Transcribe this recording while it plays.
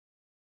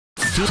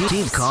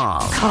Keep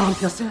calm. Calm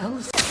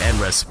yourselves. And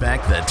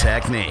respect the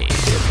technique.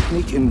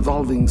 Technique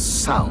involving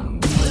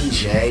sound.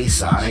 DJ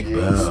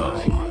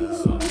Sonicboom.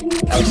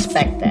 I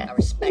respect that. I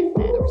respect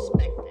that. I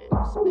respect that. I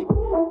respect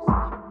that.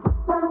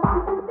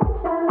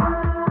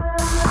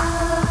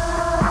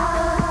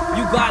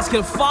 You guys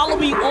can follow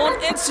me on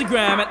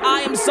Instagram at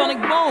I am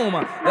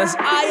Sonicboom. That's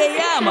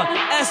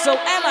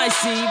IAMSONICBOOM.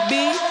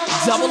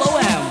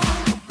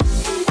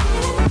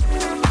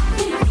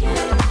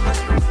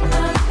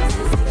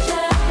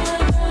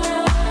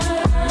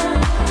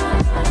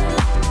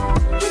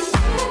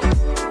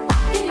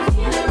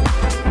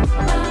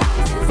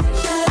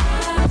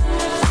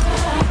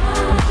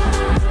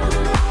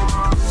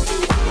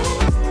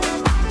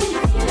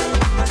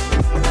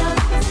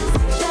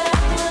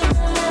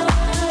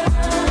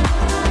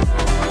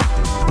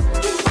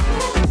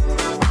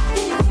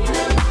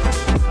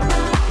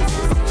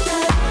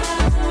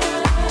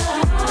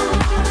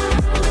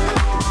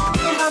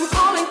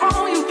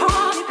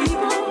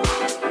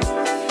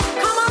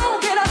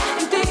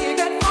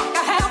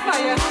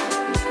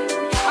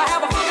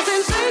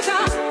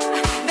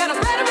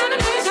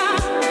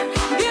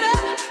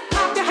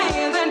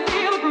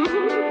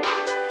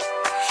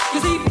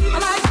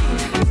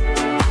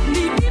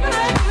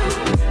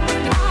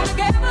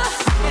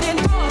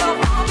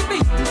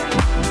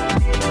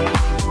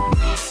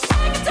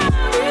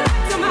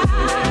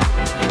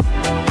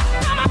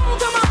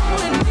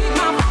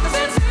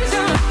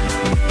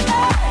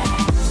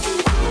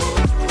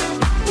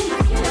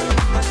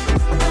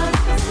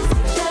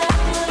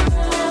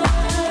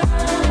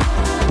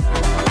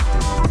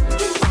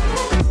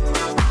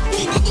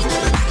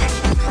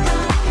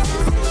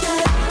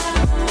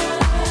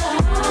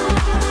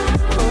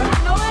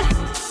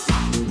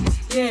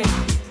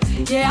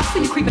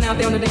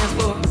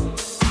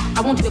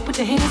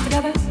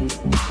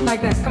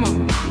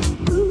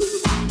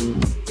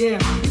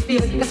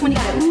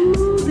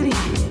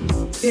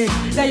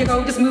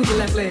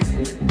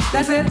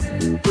 That's it.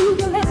 Move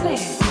your left leg.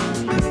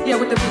 Yeah,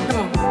 with the beat. Come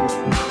on.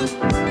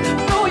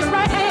 Throw your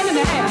right hand in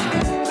the air.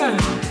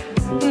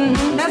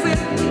 That's it.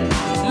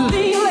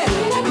 Lean left,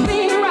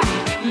 lean right,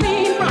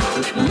 lean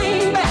front,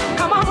 lean back.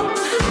 Come on.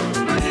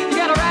 You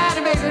gotta ride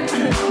it, baby.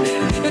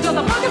 It's just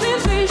a funky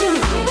sensation.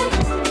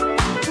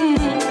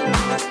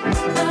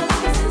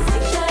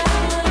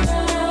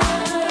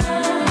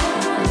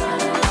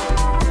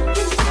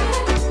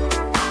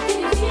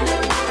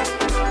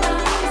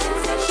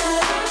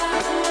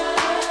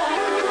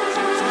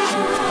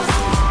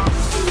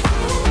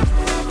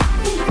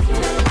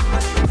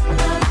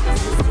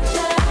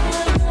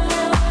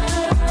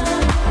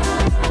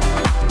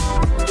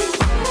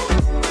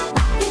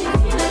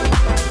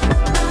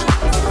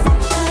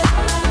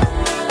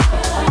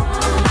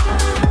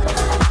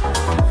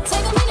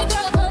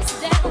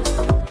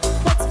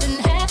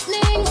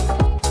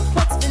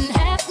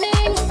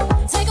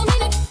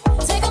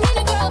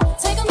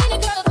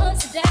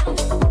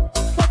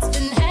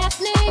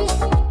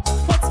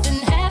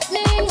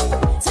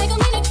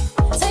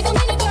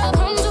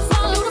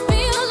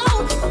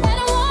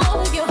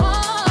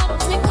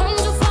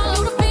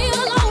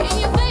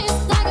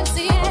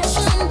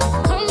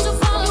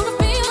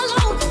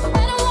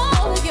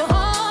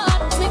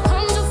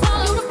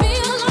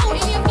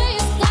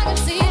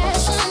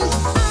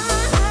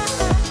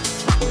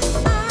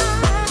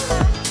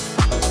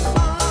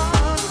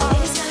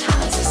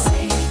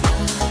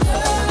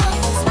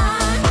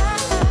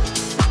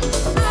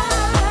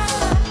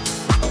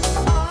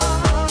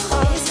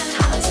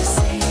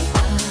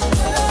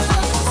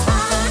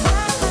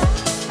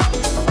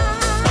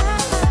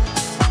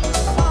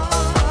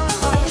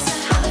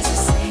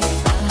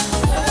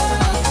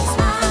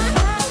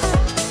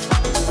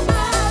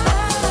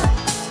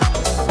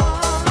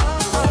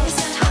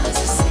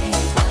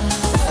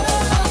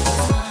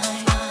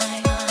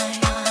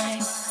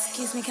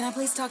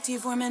 Talk to you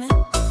for a minute.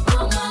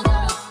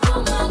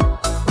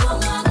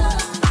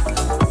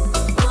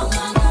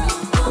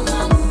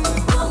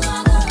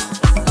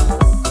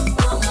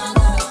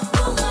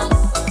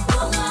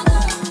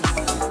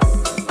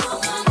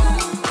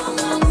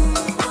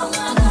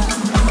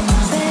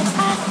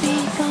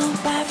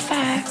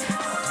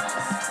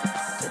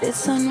 It's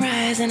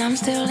sunrise and I'm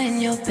still in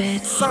your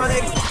bed.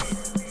 Sonic.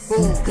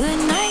 Good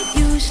night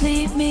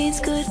usually means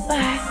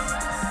goodbye.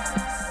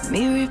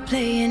 Me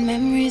replaying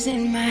memories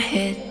in my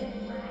head.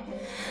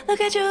 Look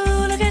at you,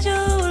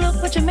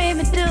 look what you made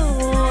me do.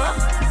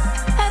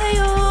 How do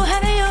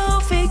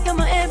you figure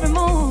my every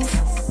move?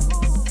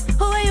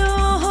 Who are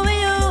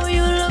you,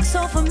 you look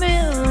so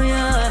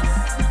familiar.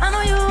 I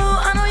know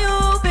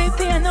you,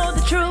 baby, I know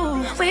the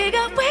truth. We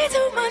got way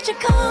too much in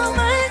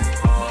common.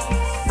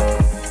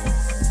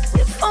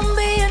 If I'm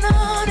being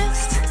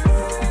honest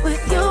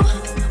with you,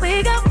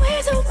 we got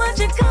way too much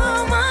in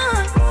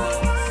common.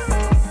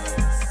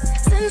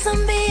 Since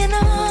I'm being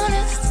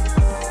honest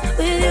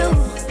with you,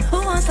 who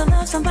wants to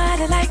love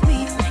somebody like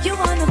me? You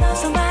wanna love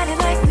somebody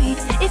like me?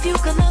 If you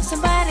could love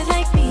somebody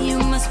like me, you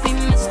must be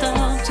messed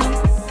up too.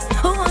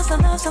 Who wants to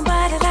love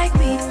somebody like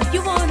me?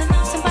 You wanna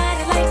love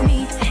somebody like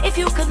me? If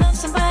you could love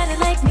somebody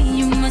like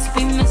must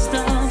be messed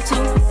up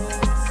too.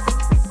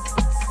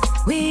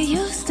 We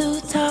used to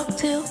talk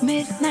till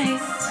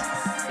midnight.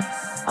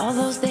 All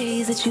those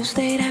days that you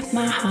stayed at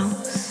my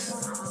house.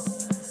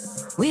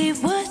 We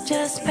were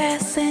just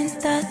passing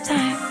the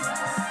time.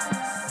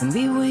 When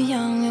we were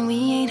young and we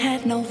ain't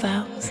had no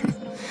vows.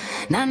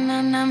 Nah,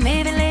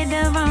 maybe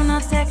later on I'll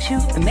text you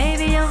and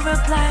maybe you'll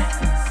reply.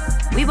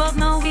 We both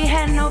know we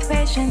had no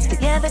patience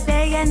together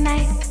day and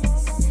night.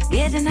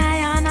 Getting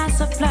high on our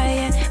supply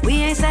and we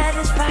ain't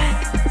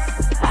satisfied.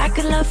 I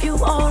could love you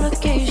all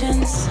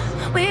occasions.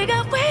 We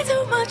got way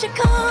too much in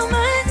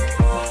common.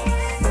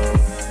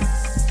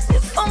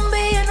 If I'm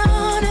being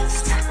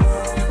honest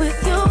with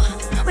you,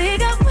 we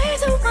got way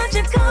too much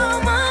in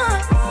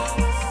common.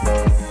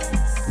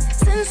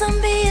 Since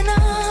I'm being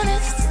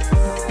honest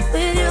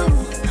with you,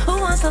 who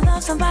wants to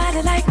love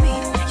somebody like me?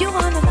 You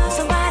wanna love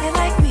somebody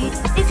like me?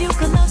 If you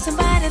could love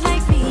somebody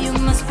like me, you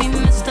must be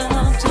messed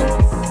up too.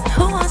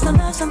 Who wants to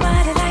love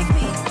somebody like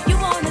me? You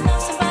wanna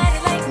love somebody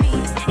like me?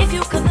 If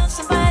you could love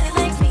somebody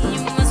like me,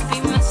 you must be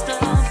messed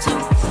up too.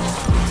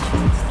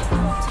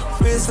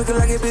 Wrist looking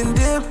like it been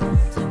dipped.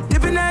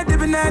 Dipping that,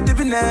 dipping that,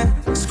 dipping that.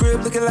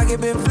 Script looking like it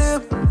been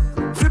flipped.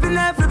 Flipping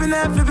that, flipping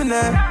that, flipping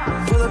that.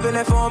 Pull up in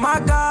that phone, my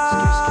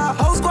God.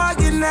 Whole squad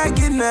getting that,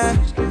 getting that.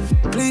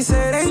 Please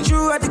say it ain't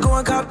true. I had to go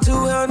and cop 2.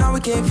 Hell no, we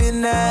can't fit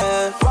in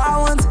that.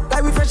 Wild ones,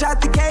 like we fresh out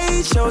the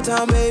cage.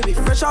 Showtime, baby,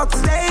 fresh off the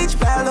stage.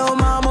 Bad little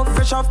mama,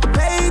 fresh off the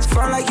page.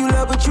 Front like you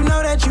love, but you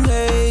know that you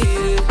hate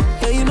it.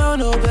 Yeah, you know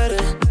no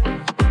better.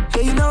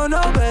 Yeah, you know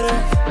no better.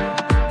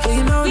 Yeah,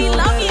 you know we no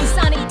love better. you,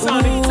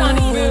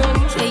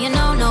 Sonicboom. Yeah, you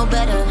know no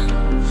better.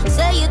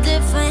 Say you're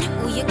different,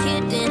 who you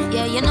kidding?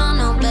 Yeah, you know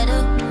no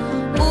better.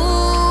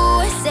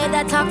 Ooh, say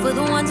that talk for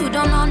the ones who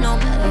don't know no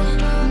better.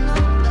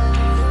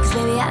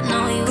 Baby, I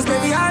know you better.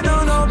 Baby, I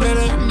don't know better.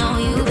 Baby, I know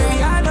you better.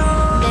 Baby, I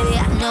know. Baby,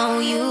 I know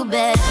you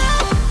better.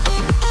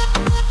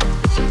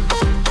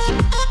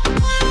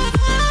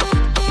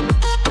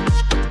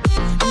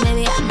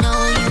 Baby, I know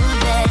you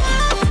better.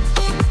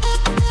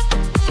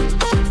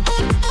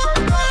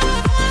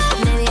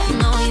 Baby, I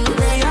know you better.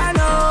 Baby, I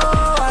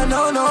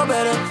know no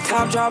better.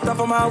 Top dropped off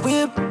on my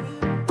whip.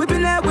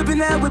 Whipping that, whipping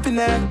that, whipping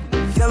that.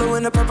 Yellow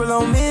and the purple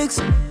on mix.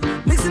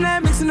 Mixing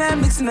that, mixing that,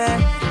 mixing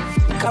that.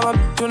 Come up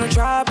from the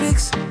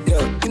tropics,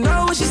 yeah. You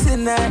know where she's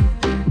sitting at.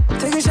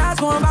 Taking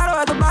shots, one bottle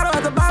at the bottle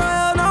at the bottle.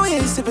 Hell no, we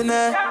ain't sipping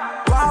that.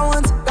 Wild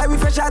ones, like we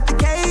fresh out the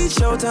cage.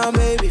 Showtime,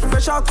 baby,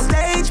 fresh off the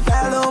stage.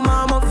 Bad little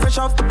mama, fresh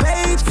off the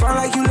page. Front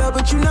like you love,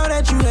 but you know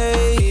that you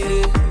hate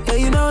it. Yeah,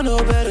 you know no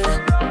better.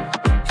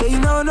 Yeah, you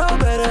know no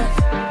better.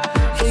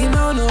 Yeah, you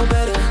know no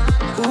better.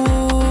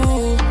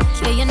 Ooh.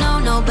 Yeah, you know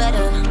no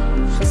better.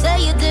 Say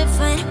you're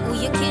different, who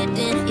you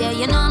kidding? Yeah,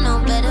 you know no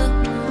better.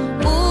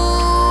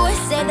 Ooh,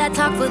 say that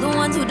talk for the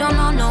ones who don't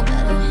know no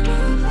better.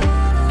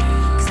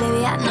 Cause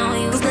baby, I know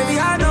you better. Baby,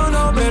 I know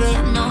no better. Baby, I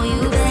know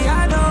you better. Baby,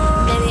 I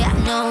know. Baby, I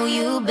know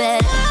you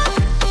better.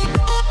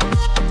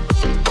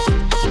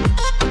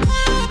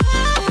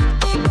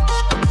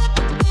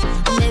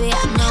 Baby,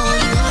 I know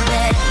you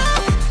better.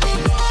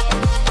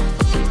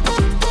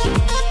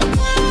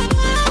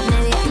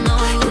 Baby, I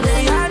know you better.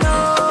 Baby, I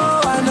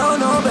know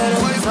no better.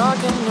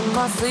 Talking in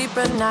my sleep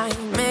at night,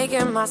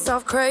 making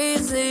myself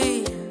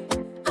crazy.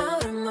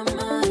 Out of my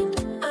mind,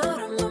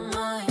 out of my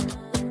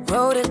mind.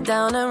 Wrote it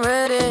down and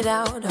read it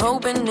out,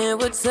 hoping it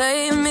would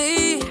save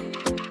me.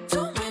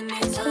 Too many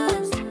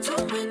times,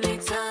 too many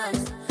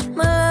times.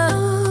 My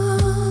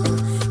love,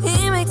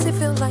 he makes me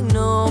feel like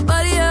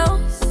nobody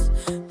else,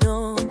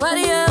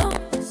 nobody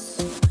else.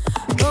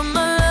 But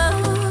my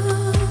love,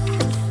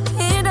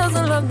 he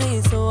doesn't love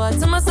me, so I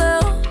tell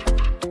myself,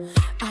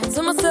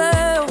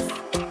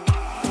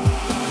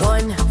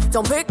 one,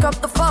 don't pick up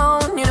the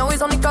phone. You know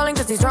he's only calling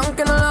cause he's drunk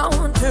and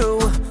alone. 2,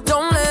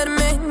 don't let him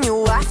in.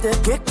 You have to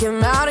kick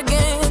him out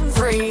again.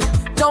 3,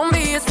 don't be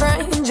his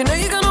friend. You know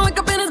you're gonna wake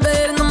up in his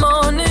bed in the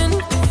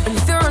morning. And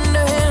if you're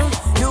under him,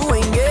 you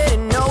ain't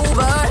getting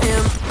over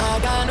him. I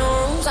got no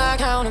rules, I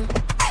count him.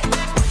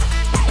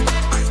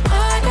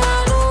 I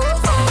got no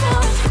rules, I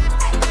count him.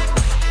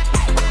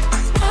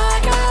 I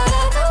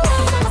gotta do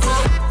it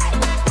myself.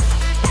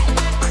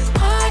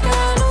 I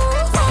got no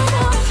rules, I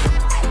count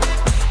him.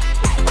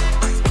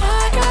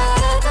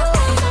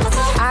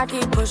 I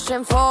keep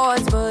pushing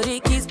forwards, but he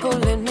keeps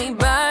pulling me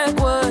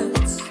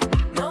backwards.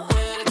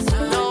 Nowhere to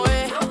turn,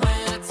 nowhere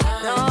to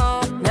turn.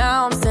 No.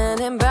 Now I'm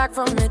standing back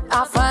from it.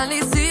 I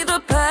finally see the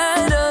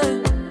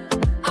pattern.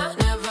 I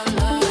never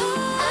loved.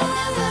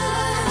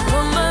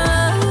 But my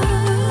love,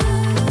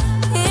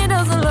 he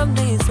doesn't love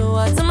me, so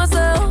I tell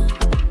myself,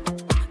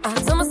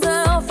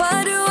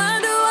 I do.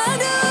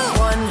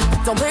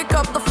 1, don't pick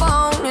up the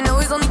phone. You know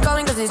he's only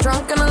calling cause he's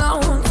drunk and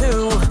alone.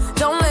 2,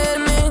 don't let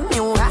him in.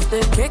 You have to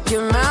kick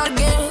him out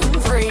again.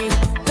 3,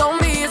 don't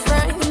be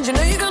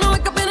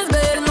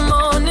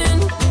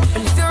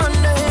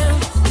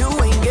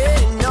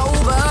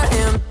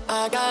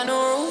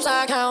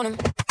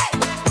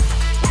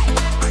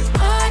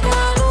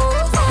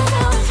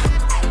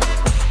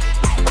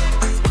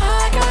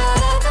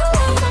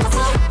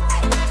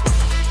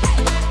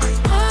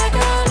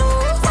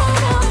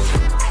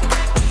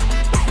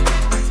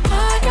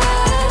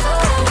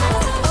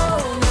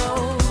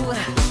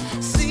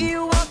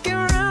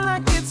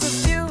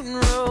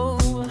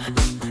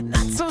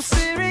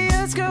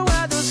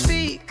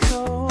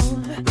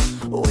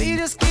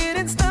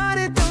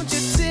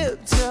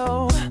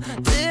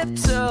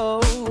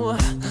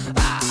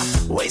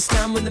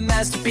time with a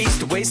masterpiece,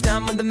 to waste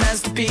time with a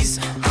masterpiece.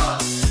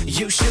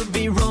 You should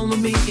be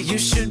rolling me, you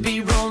should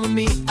be rolling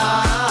me.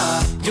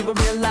 You're a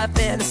real life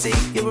fantasy,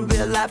 you're a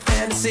real life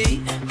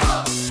fantasy.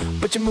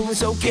 But you're moving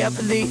so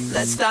carefully,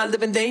 let's start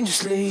living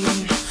dangerously.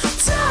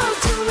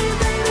 Talk to me,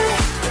 baby.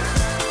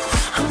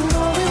 I'm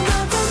going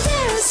up from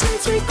here,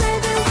 sweet, sweet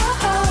baby.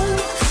 Whoa,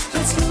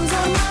 let's lose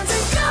our minds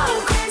and go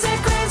crazy,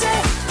 crazy.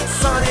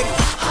 Sonic.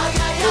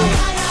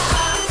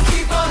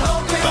 Keep on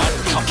hoping. Bad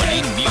Company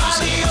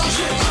Music.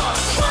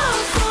 Walk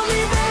for me,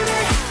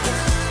 baby.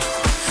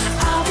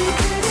 I'll be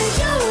pretty,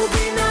 you'll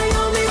be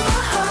Naomi.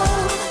 Whoa,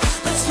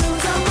 let's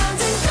lose our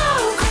minds and go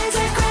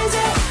crazy,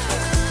 crazy.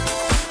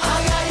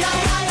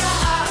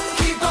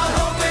 Keep on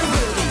hoping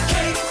we'll be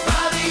cake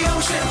by the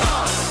ocean.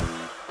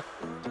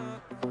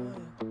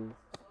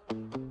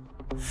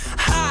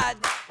 Hot.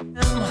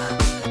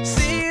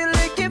 See you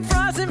licking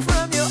frosting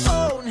from your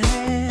own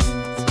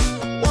hands.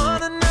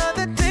 Want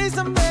another taste?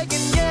 I'm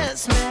begging,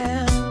 yes,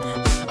 man.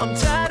 I'm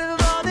tired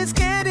of all this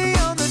candy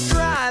on the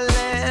dry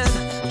land,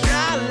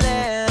 dry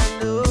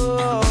land.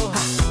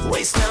 Oh,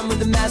 waste time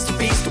with a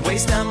masterpiece, to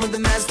waste time with a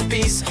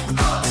masterpiece.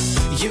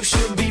 You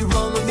should be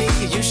rolling me,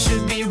 you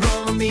should be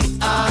rolling me.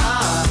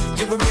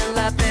 You're a real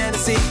life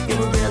fantasy,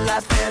 you're a real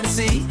life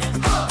fantasy.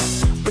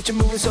 But you're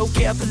moving so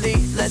carefully,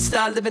 let's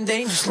start living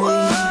dangerously.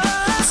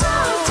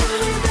 Talk to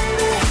me,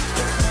 baby.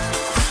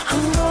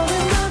 I'm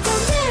rolling up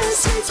from here,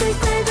 sweet, sweet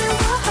baby.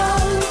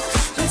 Whoa,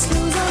 let's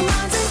lose our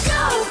minds and go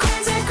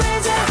crazy,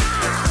 crazy.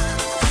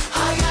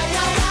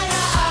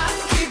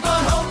 Keep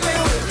on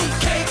hoping we'll be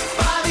cake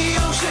by the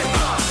ocean.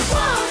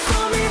 Walk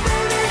for me,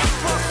 baby.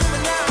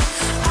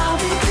 I'll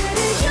be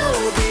pretty,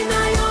 you'll be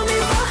Naomi.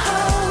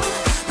 Whoa,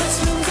 let's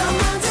lose our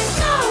minds and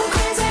go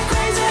crazy,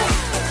 crazy.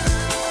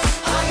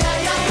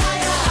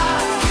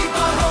 Keep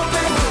on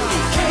hoping we'll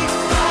be cake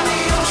by the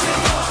ocean.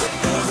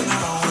 Every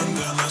now and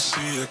then I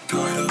see a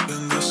kite up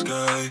in the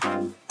sky.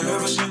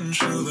 Ever since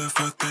you left,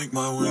 I think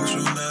my wings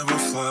will never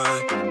fly.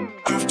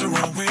 After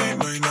all, we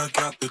may not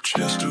got the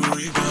chance to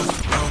rebound.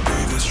 I'll be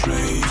the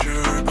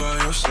stranger by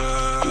your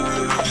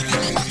side.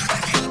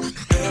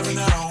 Every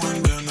now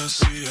and then I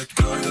see a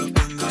kite up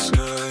in the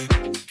sky.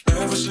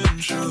 Ever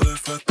since you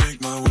left, I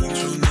think my wings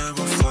will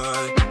never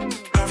fly.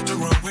 After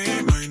all, we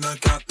may not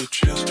got the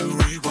chance to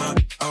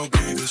rewind. I'll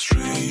be the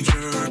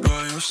stranger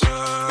by your side.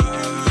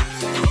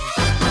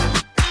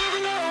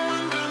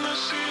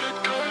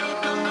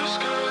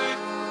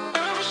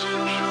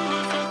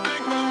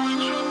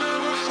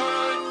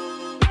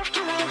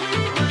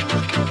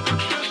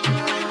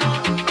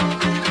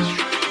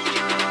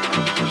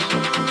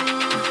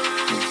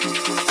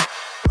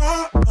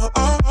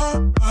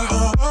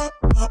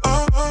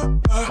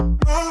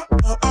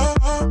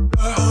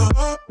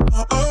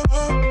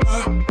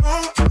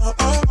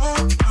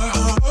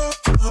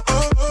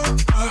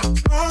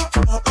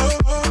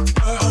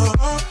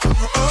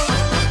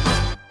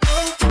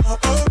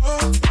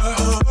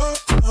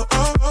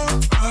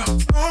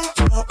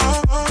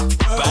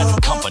 Bad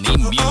Company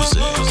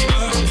Music.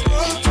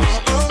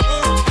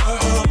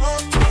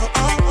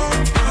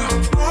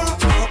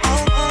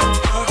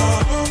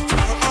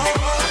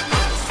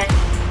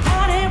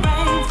 Honey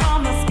rain from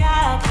the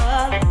sky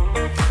above,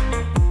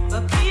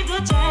 but people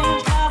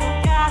change 'cause it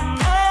got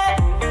me.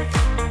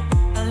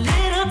 A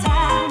little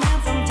time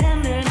and some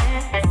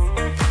tenderness,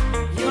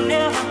 you'll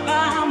never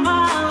buy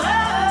my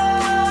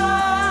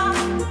love.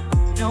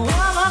 No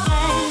other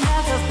thing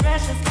that's as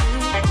precious to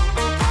me.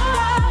 There's no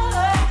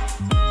other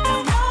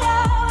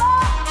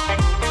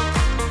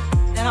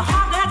than a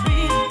heart that's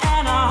real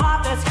and a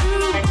heart that's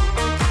true.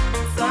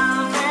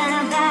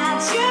 Something that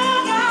you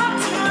got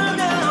to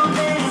know,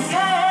 baby.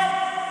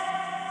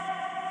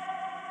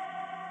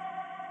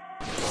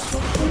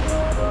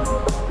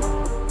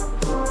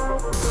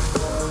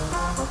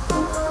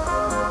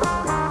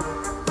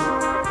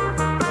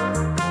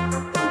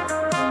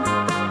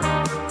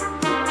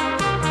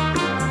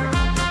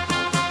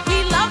 We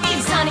love you,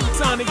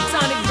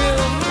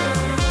 Sonicboom.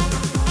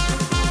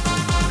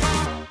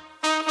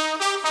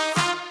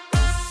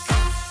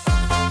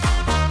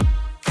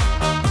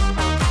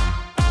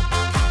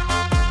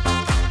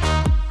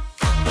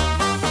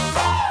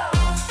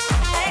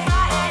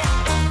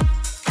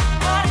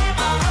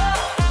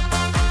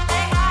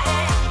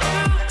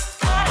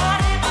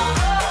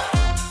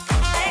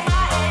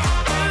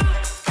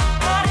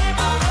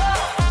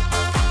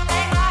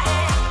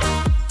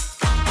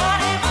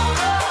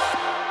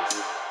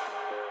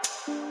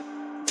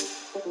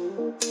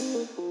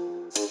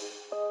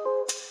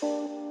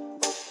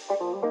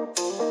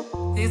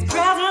 These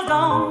presents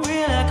don't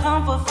really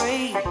come for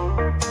free.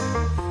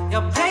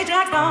 Your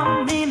paycheck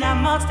don't mean that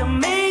much to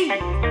me.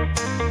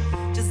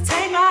 Just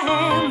take my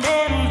hand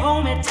and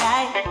hold me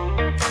tight.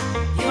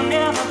 You'll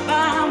never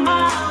buy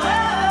my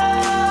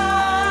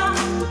love.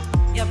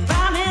 You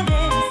buy me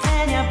this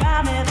and you buy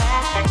me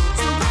that.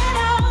 So win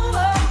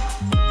over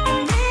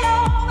and me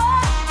over.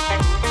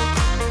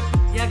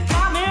 You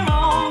got me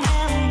wrong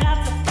and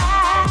that's a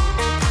fact.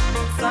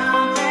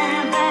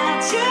 Something that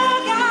you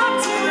got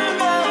to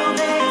know,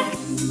 baby.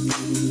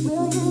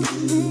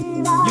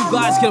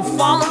 guys can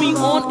follow me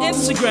on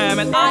Instagram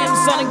at I am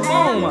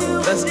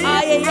Sonicboom. That's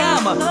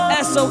IAMSONICBOOM.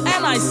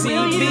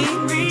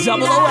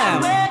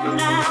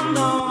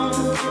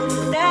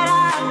 That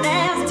I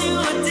dance to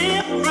a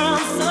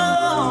different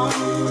song.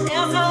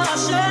 It's a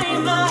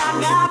shame, but I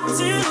got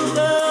to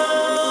love.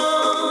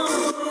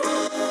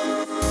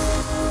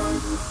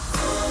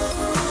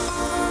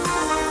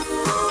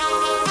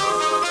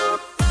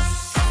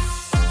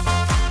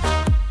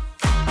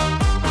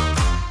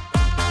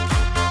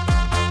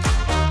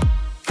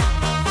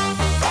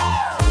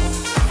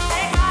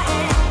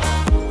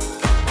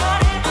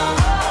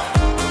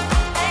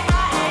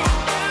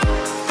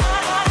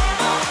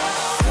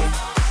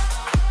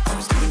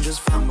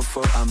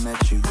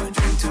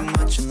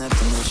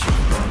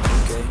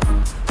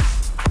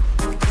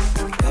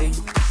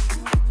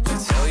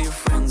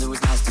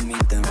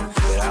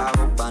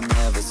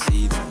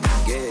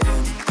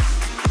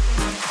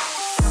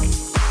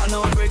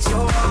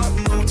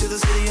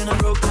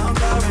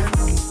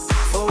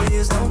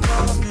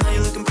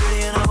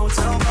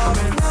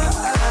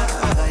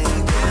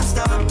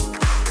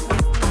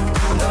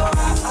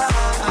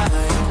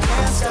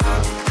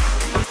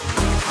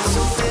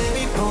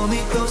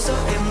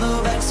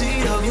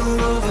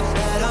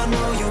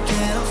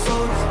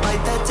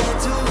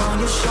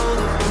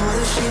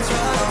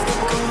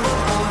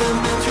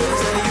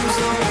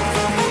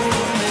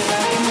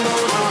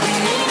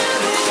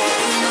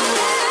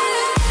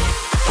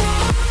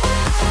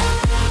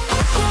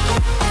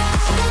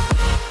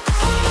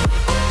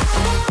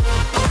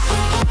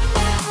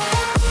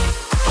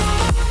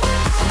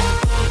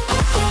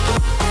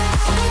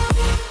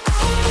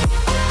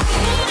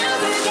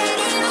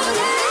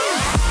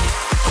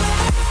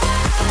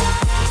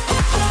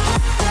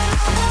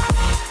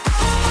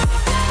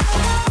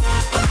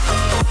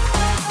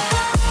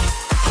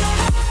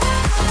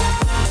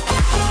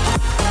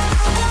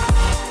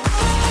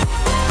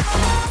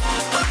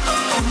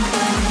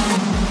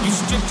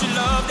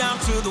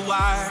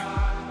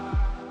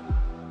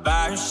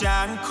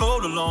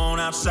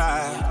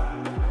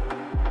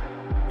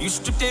 You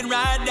stripped it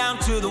right down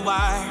to the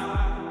wire,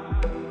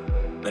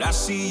 but I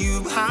see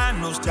you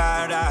behind those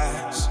tired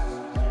eyes.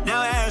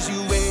 Now as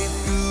you wade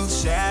through the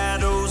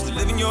shadows that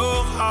live in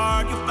your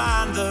heart, you'll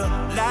find the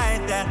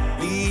light that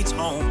leads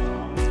home.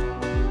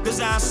 'Cause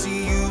I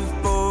see you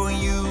for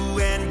you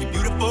and your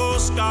beautiful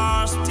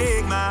scars. So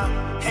take my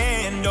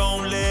hand,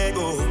 don't let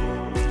go.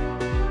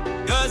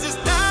 'Cause it's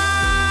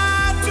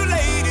not too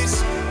late,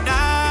 it's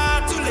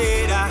not too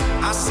late.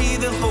 I see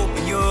the hope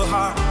in your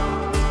heart.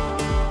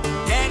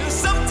 And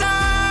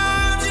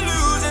sometimes you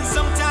lose and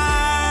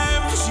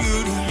sometimes you're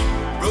shooting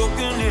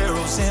broken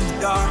arrows in the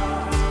dark.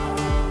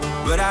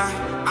 But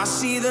I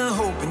see the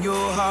hope in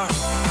your heart.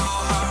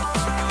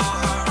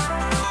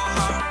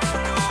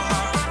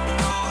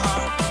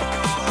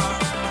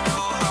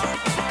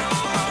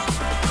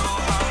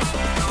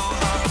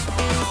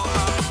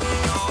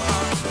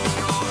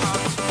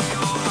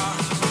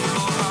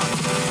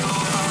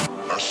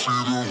 I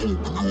see the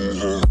hope in your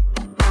heart.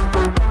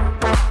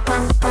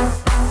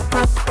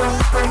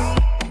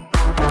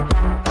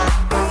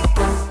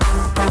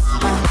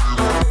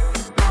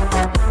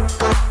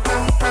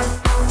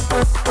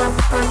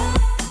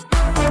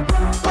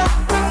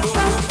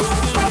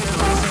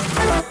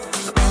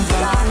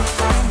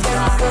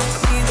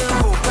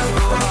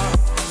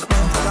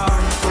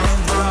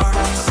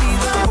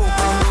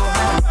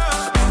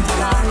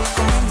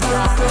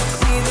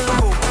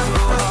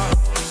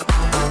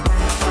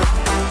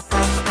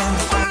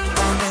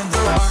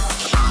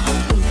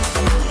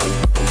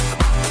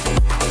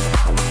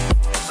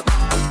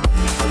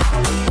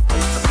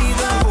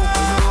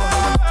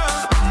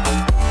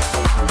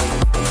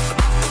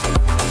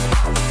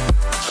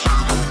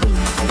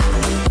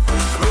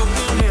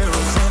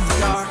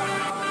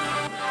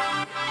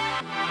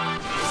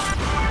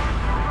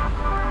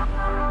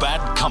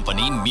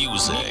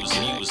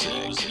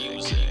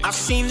 I've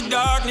seen the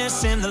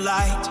darkness and the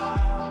light,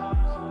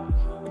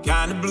 the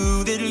kind of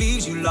blue that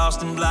leaves you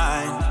lost and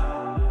blind.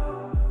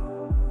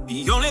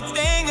 The only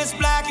thing that's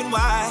black and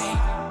white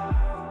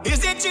is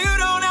that you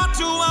don't have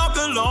to walk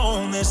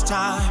alone this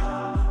time.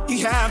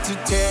 You have to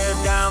tear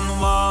down the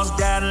walls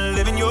that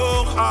live in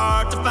your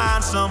heart to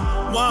find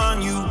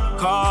someone you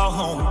call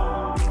home.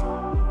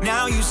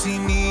 Now you see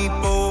me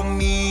for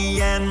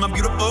me and my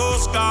beautiful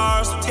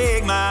scars. So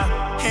take my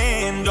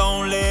hand,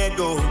 don't let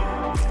go.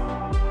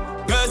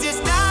 'Cause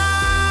it's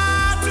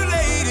not too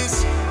late,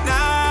 it's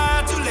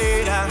not too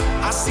late.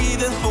 I see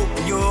the hope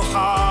in your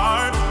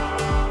heart.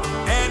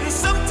 And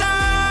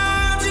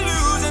sometimes you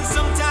lose and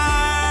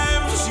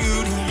sometimes you're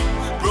shooting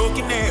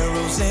broken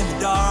arrows in the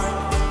dark.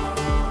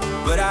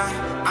 But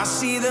I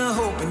see the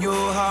hope in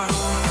your heart.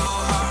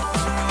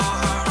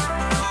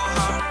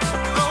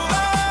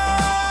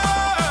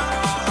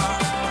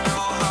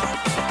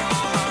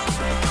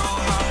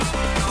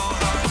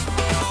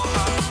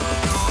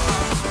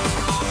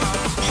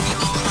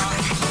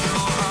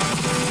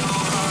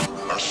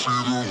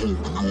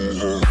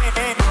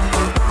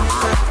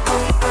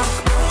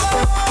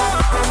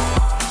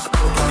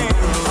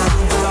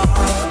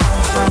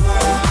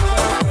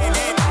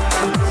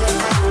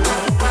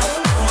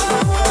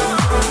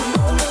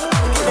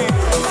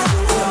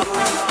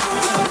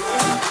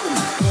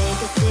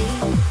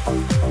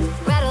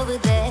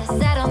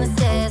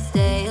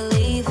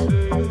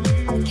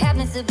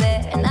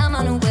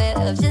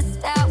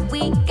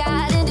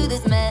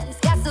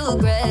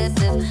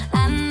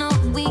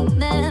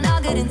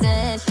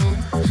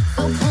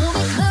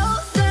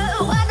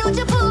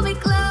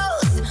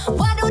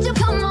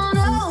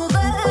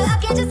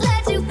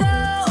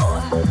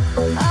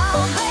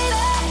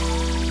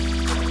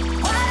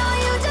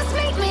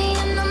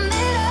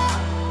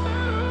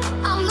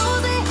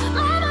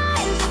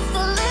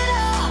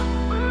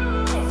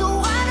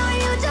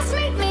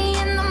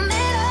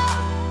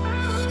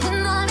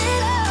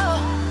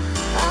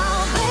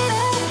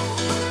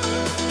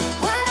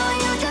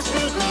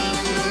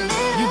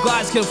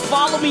 can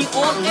follow me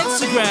on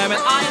Instagram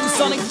at I am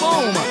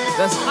Sonicboom.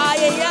 That's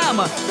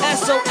IAMSONICBOOM.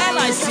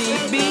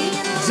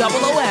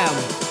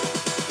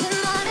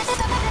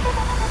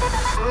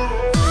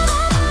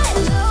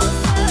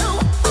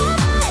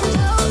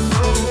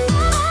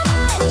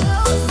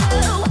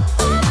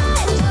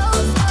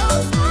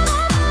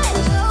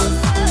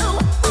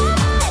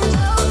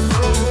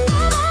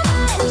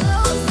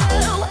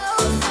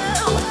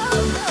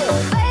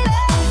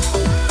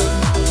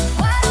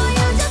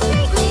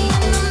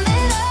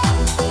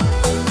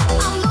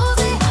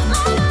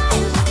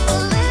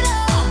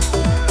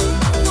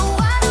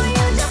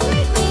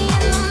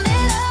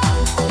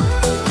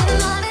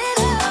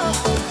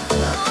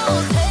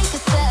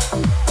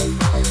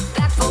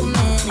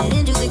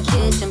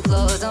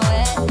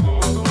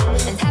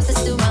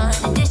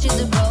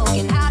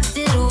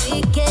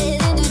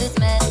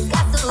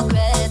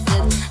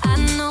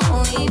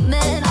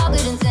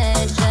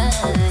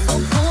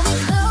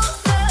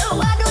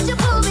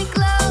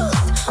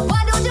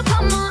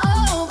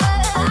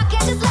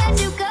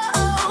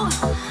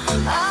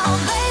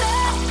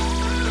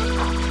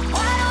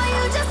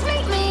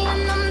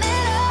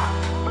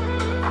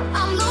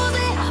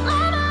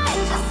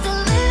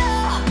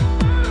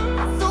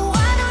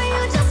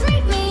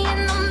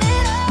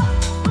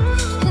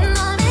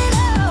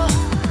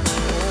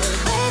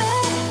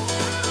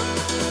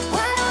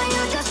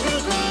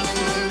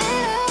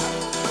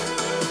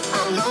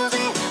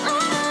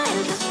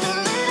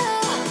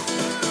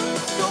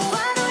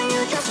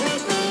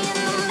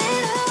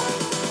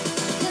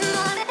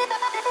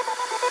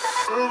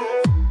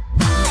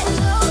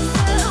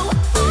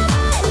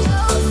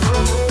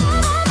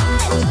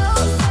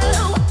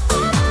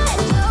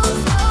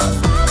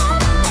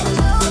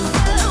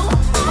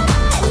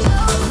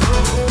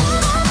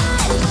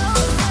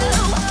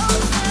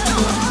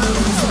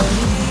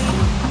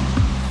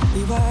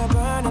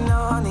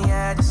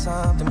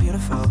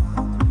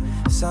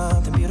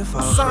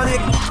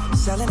 Sonic,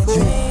 selling a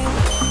dream.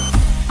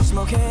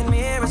 Smoking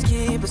mirrors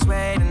keep us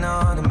waiting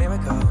on a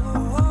miracle,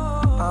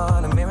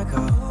 on a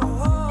miracle.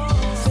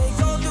 They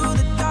go through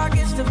the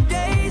darkest of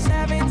days,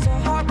 having to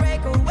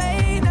heartbreak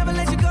away. Never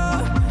let you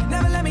go,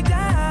 never let me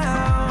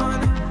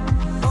down.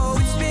 Oh,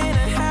 it's been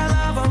a hell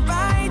of a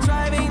ride,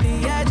 driving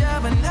the edge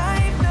of a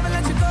knife. Never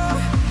let you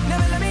go,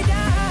 never let me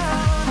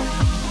down.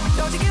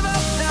 Don't you give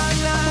up, nah,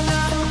 nah,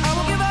 nah. I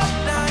won't give up,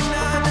 nah,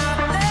 nah, nah.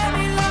 Let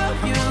me love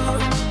you.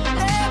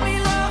 Let me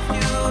love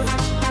you.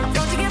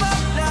 Don't you give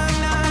up, nah,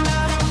 nah,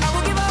 nah. I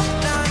won't give up,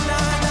 nah,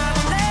 nah, nah.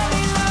 Let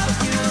me love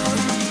you.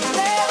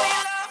 Let me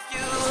love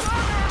you.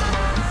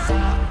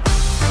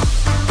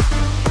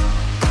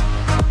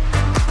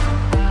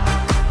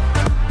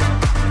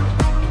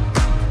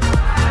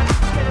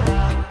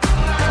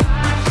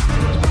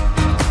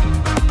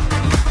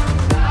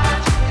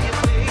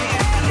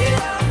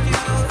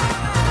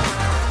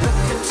 Look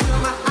into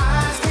my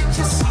eyes, can't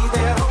you see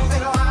they're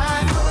open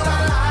wide? Would I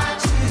lie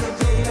to you,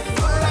 baby?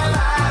 Would I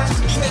lie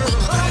to you?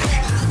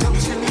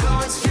 Don't you know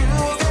it's true,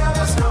 girl?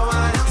 There's no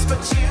one else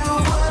but you.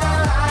 Would I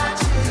lie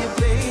to you,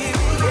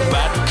 baby? Yeah.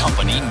 Bad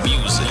Company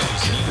Music.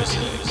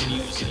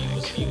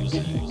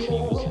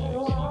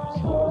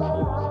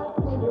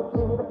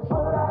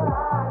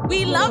 We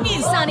love you,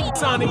 Sonic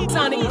Boom.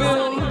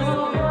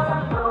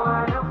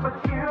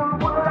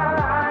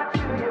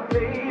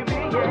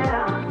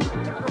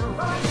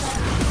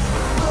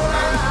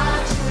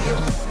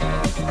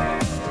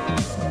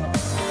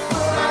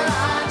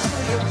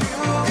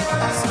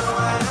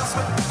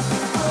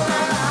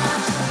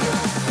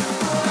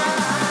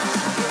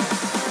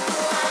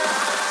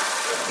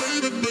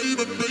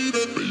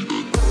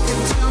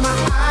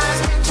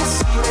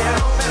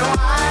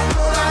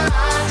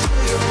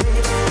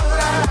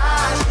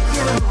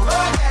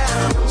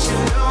 Don't you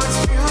know it's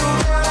true?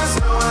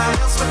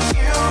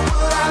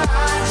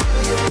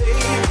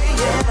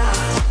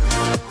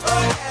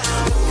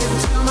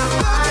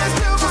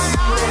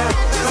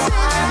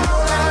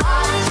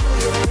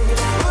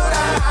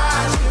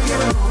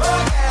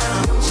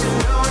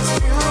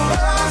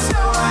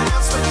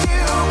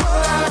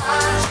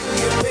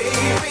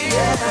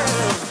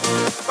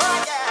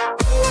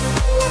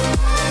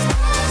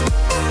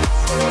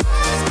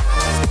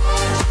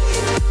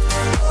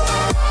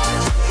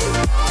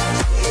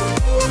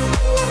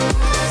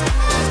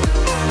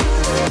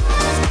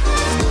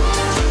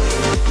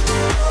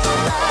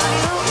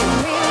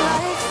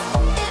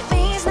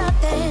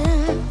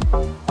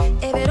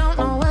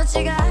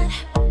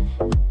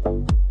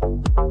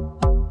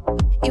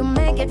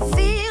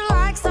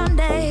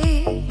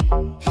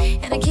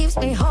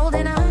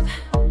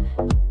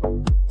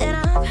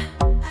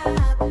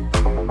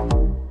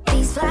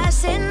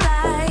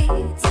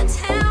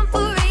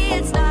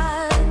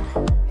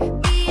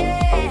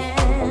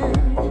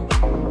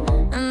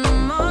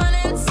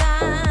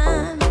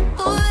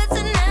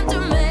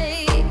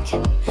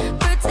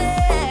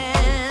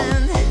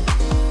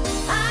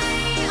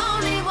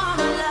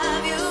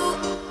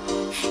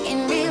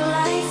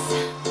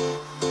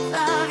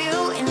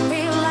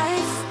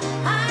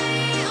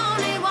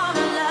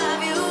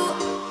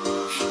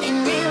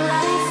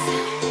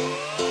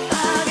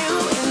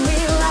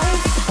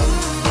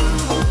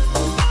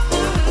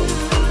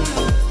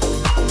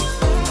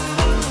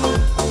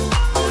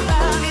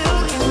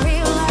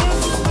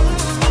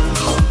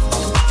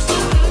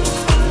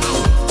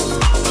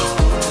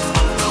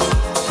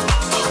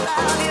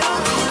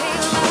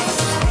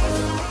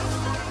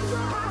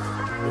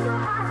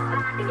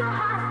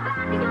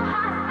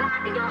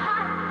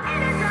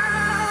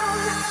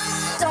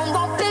 Don't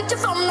want picture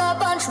from the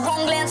bunch,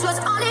 wrong glance was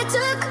all it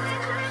took.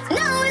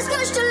 Now it's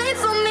much too late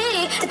for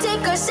me to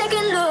take a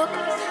second look.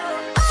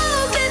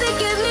 Oh, baby,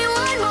 give me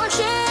one more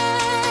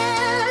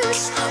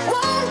chance.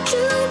 Won't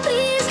you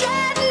please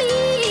let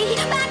me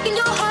back in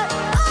your heart?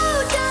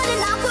 Oh,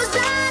 darling, I was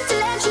blind to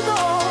let you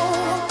go,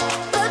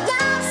 but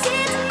now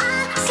since I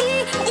see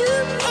you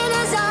in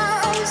his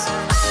arms,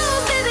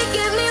 oh, baby,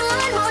 give me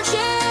one more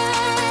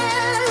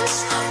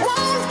chance.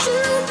 Won't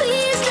you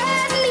please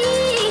let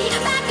me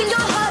back in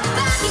your heart,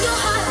 back in your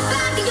heart,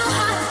 back in your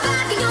heart,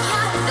 back in your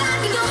heart,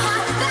 back in your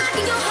heart, back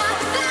in your heart,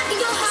 back in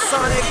your heart.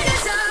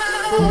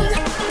 Sonicboom.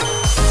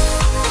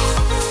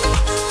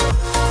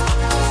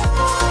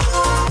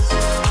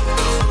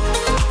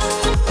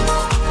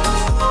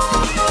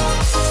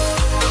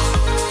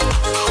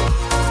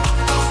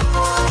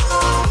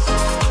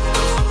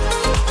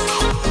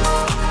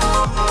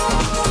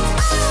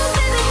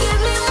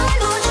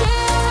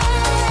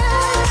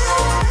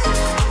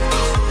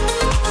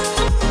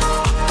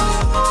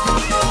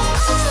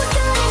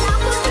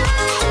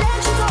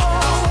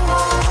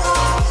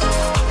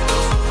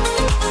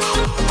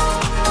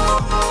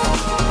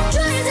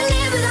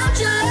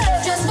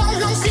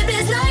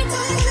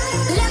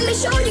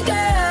 Show you,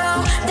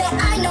 girl, that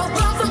I know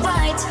wrong from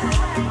right.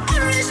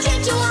 Every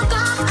street you walk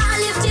on, I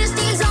leave tear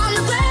stains on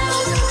the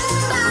ground.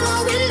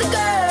 Following the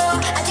girl,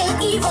 I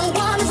didn't even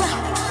wanna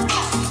run.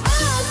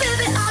 Oh,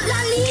 baby, all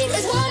I need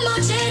is one more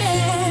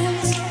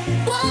chance.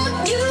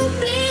 Won't you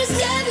please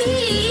let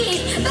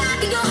me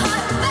back in your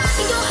heart, back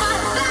in your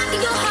heart, back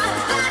in your heart,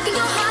 back in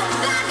your heart,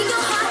 back in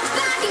your heart,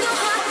 back in your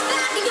heart,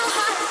 back in your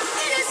heart.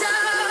 It is on.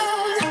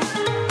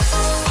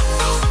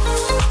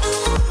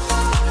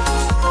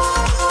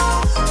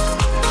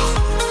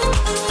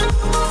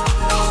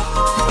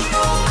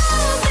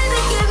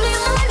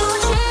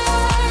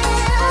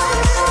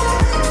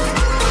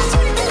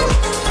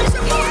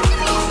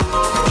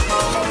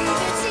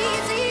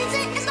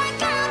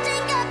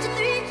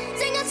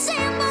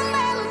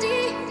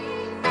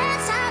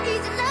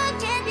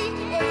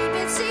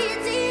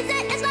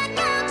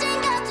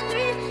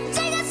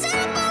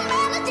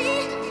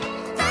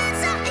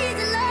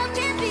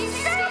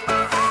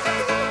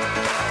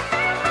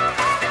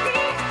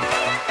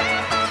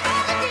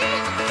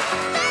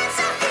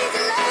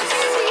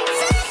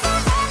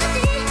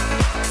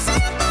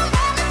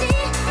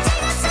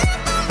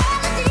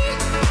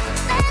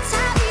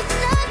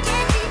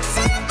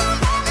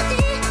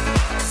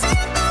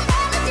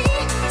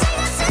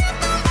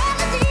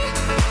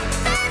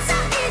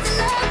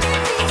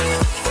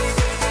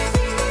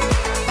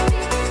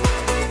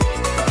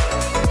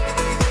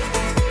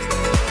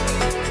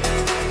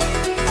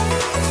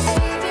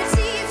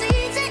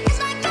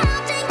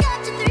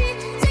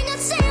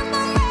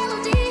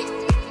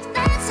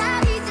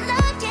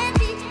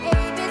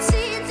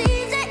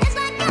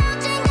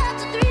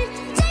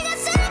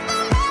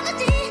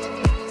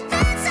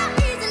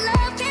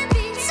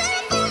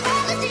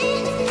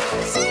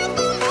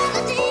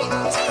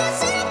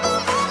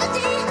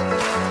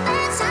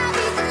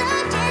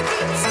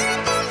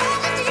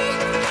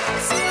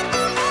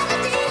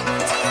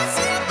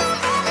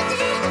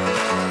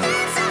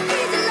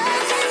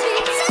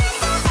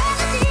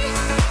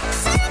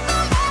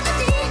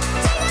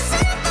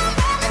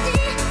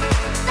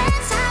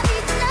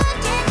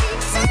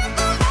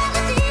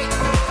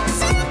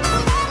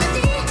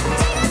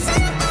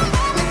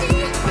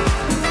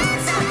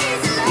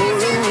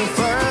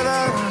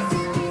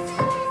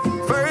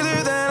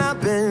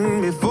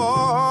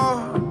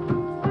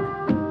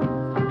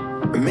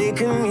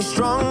 Making me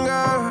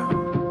stronger,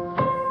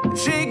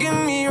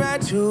 shaking me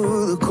right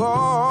to the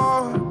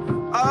core.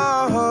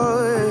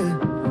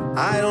 Oh,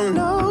 I don't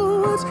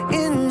know what's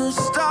in the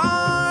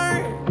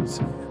stars,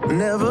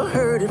 never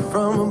heard it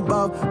from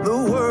above. The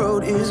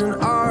world isn't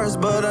ours,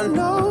 but I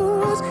know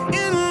what's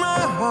in my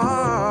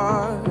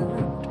heart.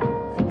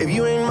 If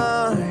you ain't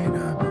mine,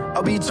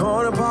 I'll be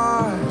torn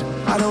apart.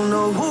 I don't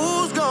know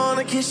who's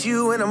gonna kiss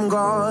you when I'm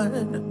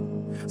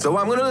gone, so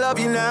I'm gonna love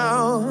you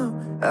now,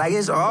 like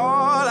it's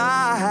all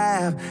I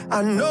have.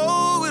 I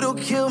know it'll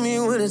kill me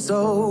when it's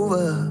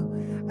over.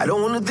 I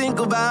don't wanna think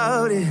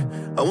about it,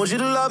 I want you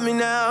to love me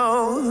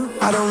now.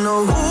 I don't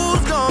know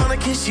who's gonna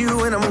kiss you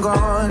when I'm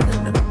gone,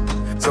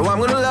 so I'm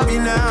gonna love you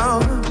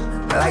now,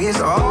 like it's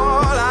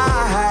all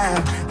I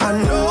have. I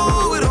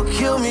know it'll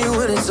kill me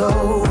when it's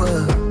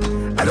over.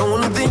 I don't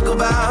wanna think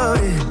about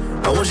it,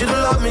 I want you to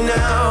love me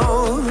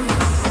now.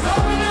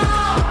 Love me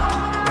now,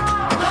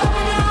 love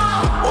me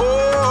now.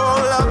 Oh,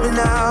 love me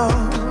now.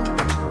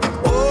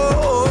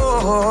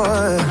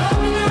 Love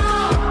me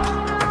now,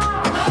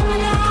 love me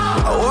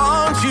now. I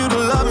want you to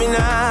love me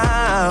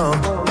now.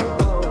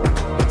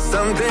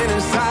 Something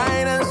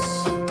inside us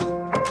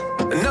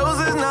knows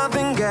there's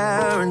nothing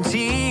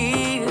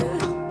guaranteed.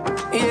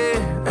 Yeah,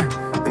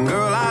 and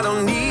girl, I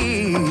don't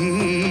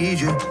need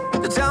you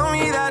to tell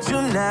me that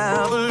you'll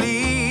never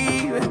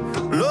leave.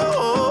 No,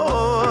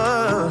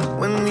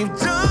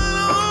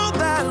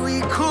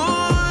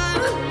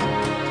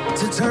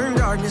 to turn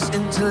darkness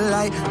into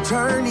light,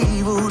 turn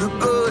evil to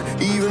good,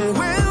 even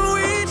when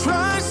we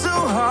try so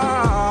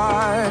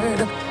hard.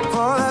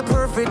 For that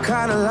perfect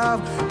kind of love,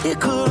 it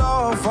could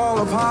all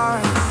fall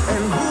apart.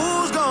 And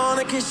who's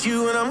gonna kiss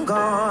you when I'm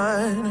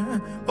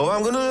gone? Oh,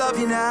 I'm gonna love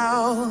you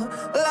now,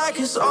 like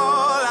it's all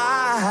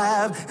I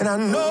have. And I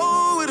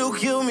know it'll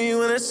kill me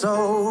when it's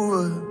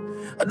over.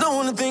 I don't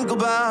wanna think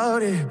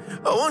about it,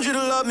 I want you to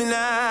love me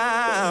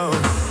now.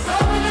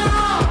 Love me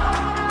now,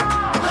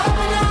 love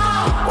me now.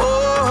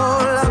 Oh,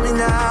 love me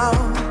now.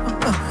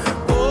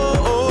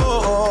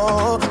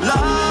 Oh,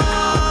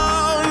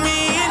 love me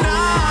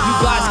now. You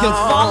guys can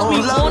follow me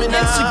on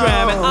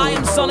Instagram at I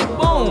am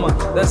Sonicboom.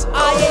 That's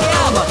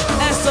IAM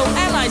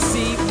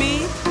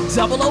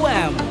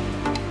SONICBOOM.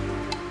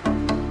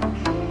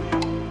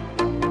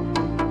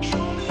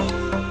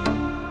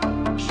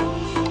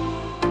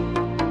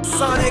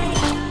 Sonic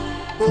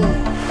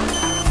Boom.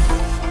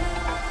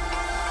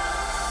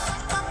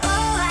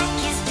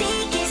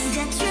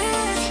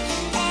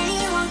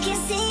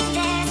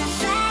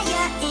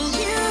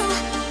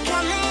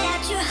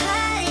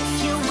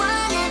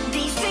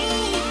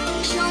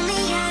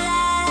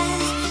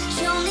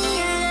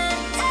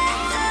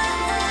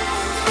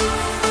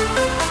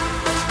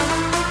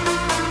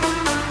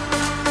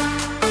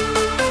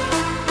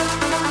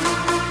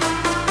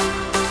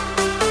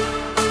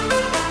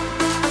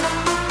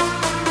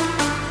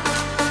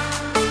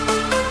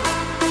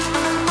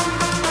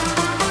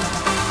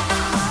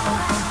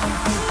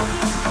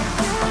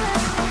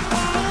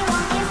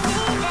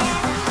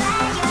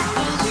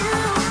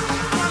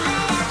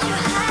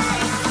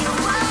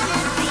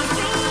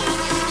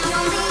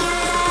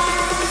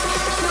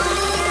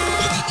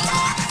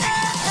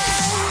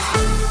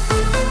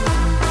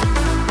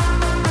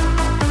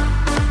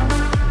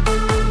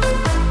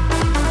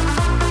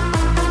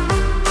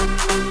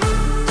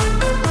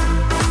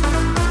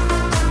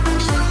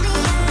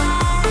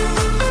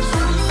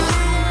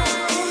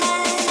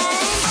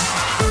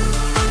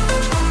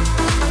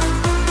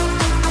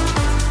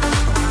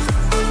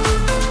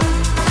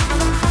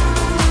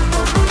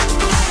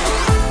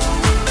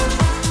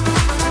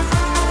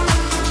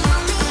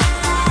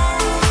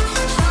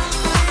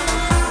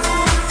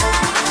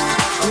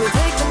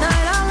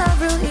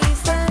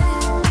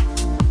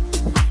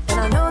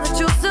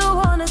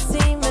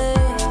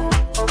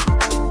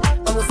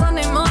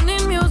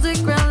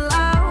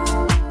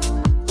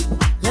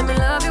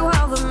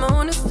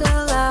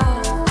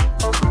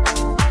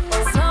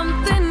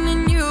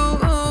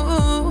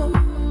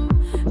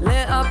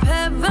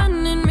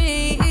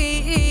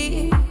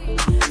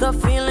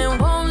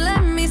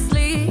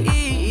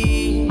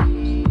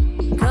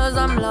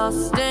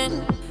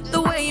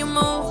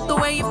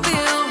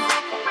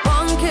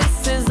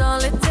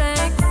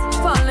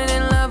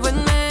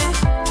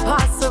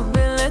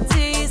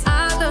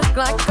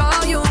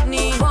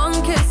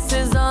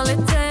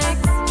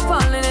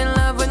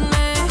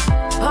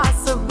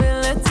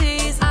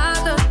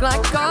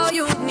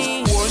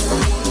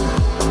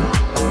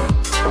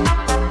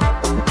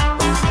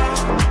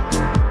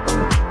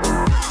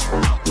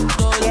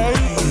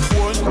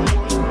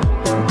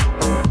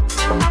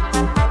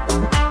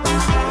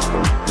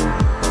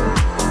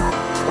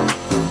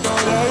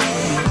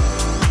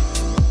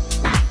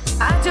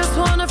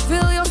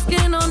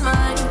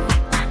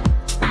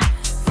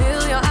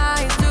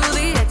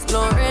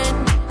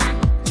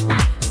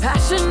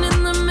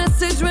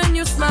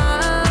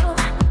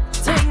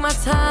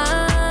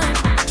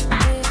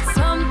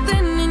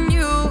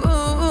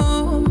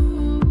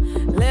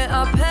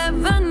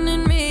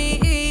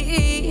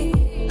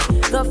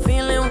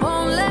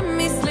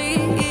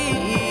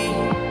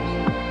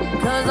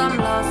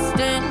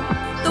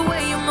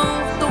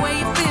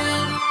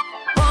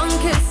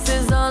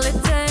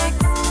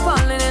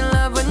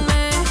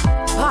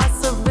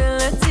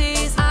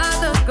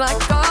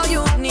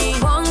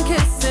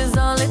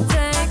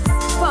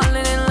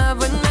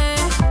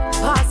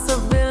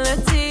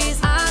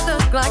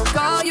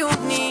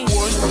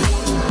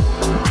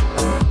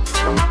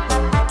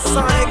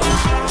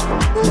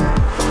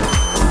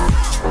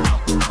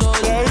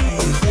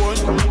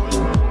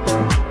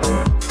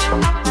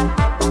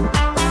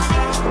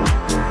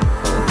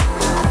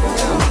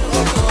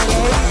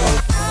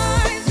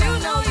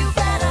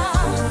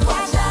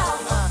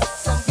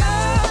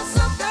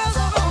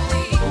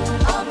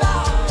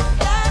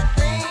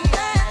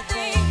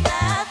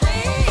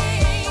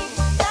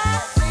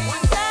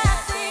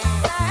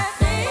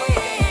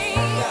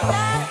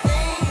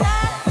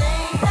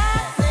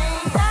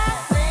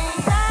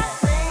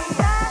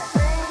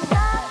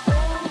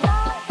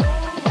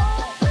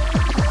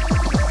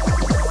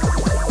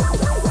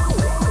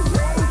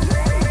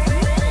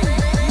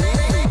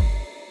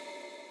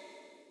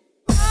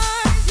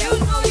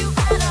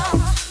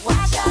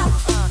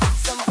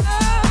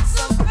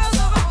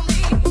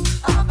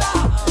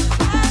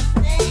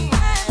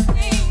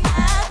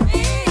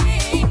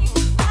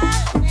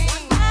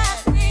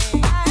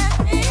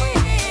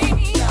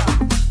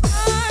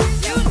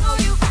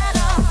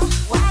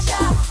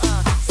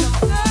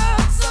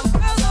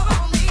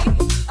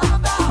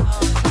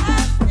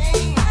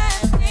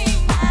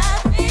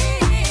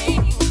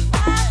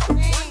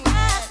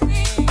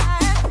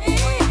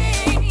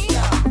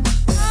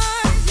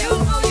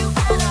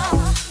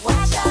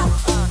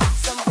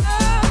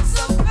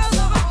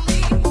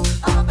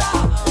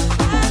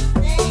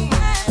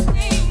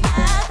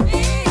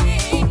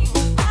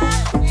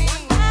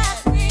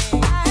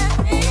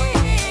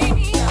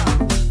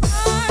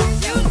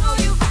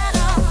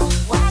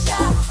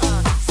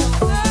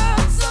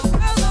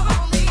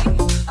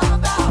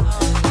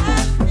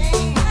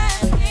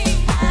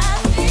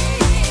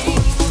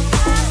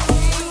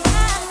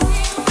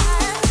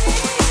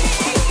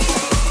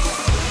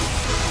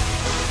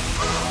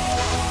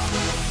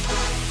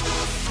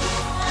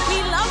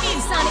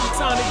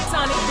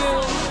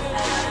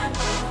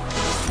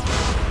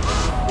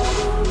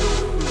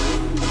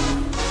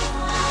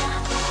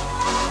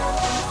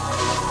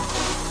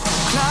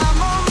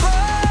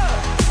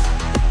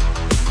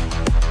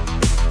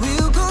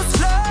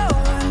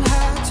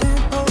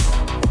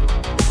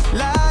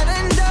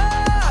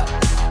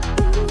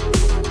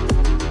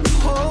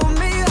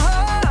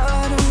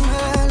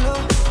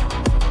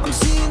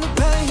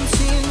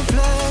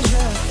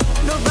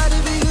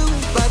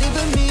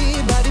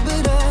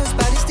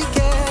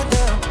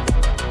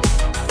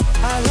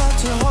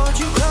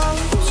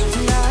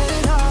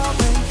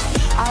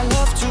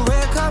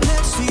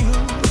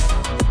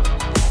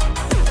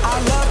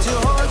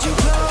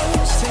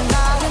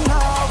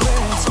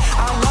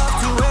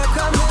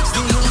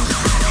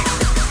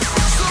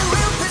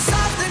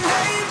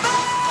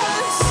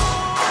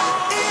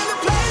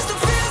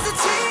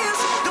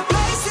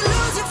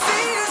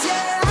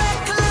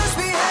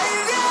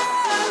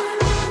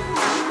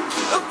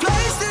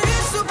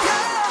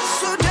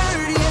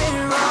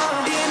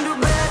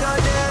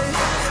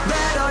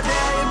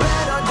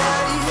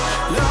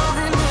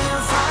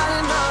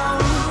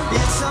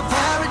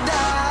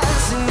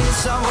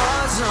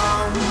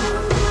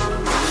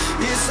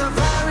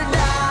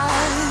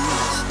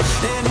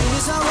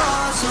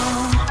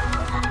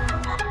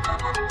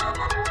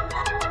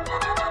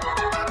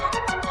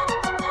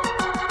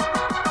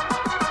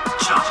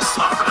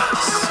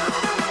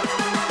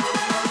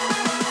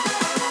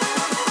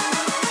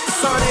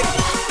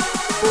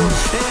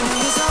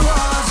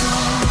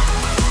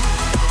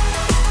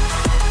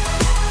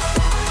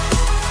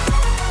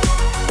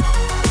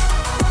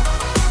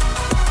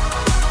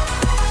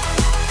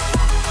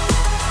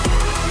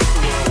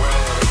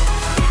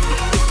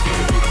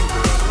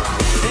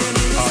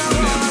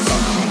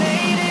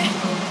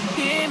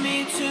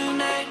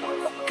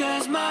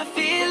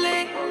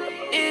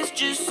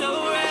 just so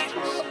right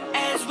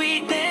as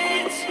we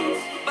dance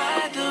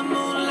by the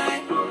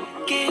moonlight.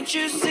 Can't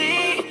you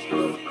see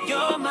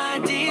you're my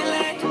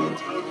delight?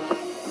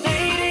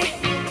 Lady,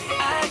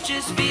 I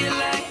just feel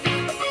like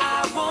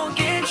I won't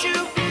get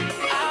you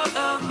out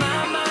of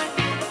my mind.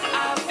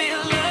 I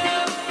feel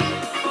love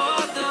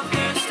for the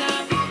first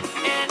time,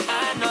 and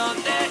I know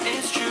that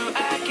it's true.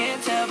 I can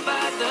tell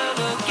by the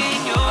look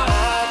in your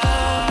eyes. I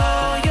don't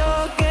know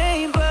your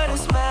game, but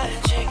it's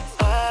magic.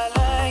 I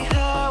like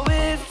how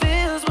it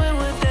feels when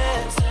we're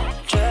dancing.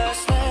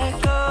 Just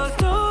let go,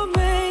 don't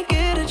make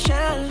it a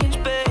challenge,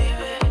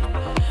 baby.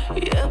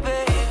 Yeah,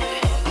 baby.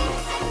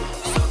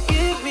 So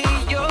give me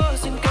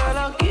yours, and girl,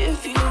 I'll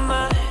give you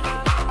mine.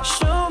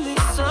 Show me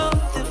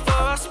something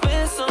before I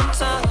spend some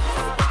time.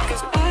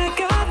 'Cause I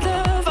got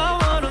love I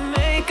wanna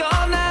make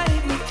all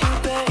night with you,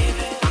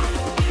 baby.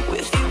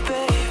 With you,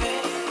 baby.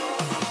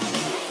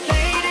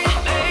 Lady,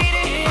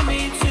 lady, hear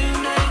me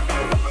tonight.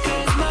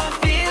 'Cause my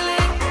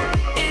feeling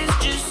is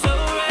just so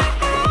right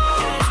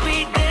as we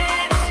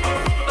dance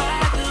by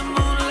the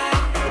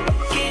moonlight.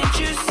 Can't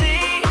you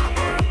see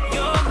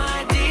you're my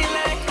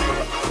delight?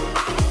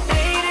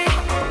 Lady,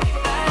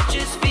 I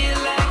just feel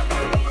like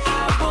I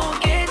won't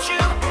get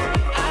you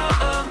out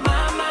of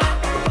my mind.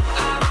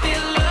 I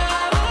feel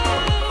love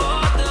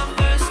for the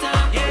first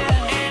time,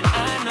 yeah, and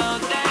I know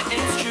that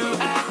it's true.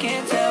 I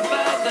can tell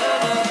by the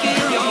look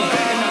in your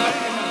eyes.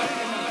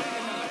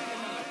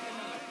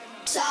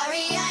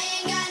 Sorry, I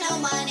ain't got no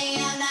money.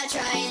 I'm not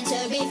trying to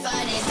be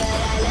funny, but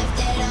I left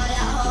it all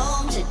at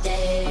home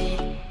today.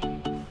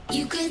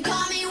 You can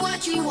call me what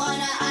you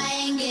wanna. I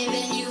ain't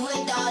giving you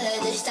 $1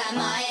 this time.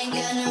 I ain't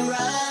gonna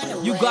run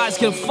away. You guys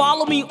can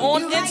follow me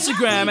on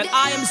Instagram at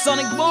I am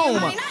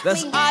Sonicboom.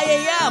 That's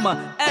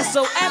IAMSONICBOOM.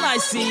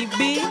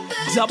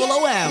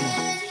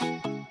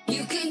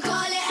 You can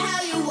call it how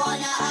you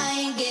wanna. I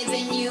ain't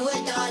giving you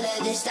 $1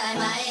 this time.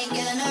 I ain't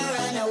gonna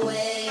run away.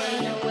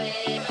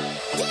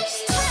 This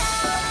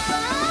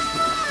time,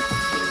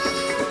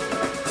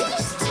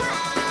 this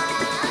time,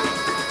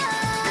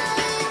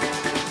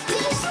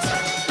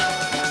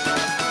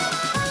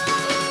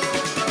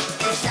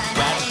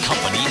 Bad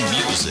Company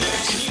Music.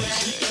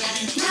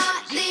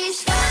 not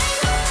this time.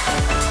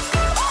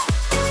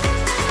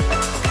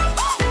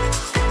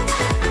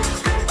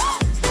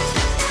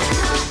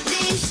 Not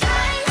this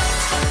time.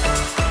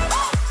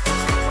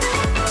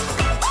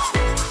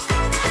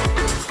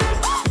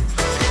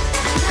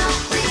 Not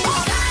this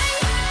time.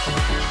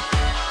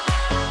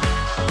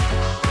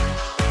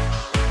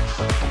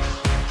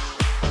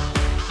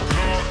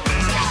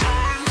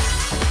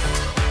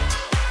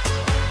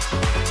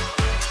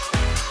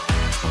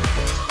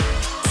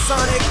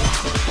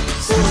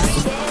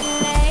 It's getting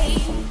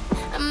late.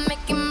 I'm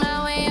making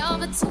my way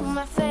over to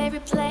my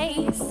favorite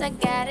place. I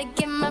gotta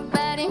get my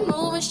body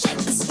moving, shake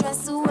the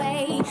stress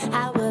away.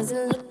 I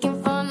wasn't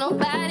looking for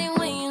nobody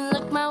when you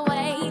look my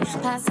way.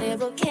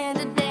 Possible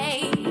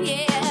candidate,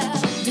 yeah.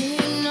 Do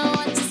you know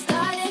what you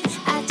started?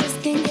 I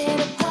just can't get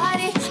a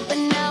party, but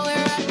now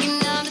we're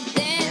rocking on the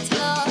dance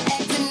floor,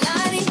 acting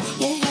naughty.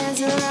 Your hands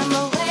around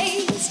my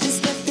waist, just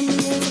let the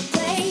music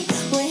play.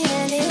 We're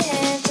hand in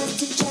hand, just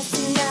to trust,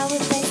 and now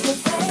we're face to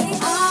face.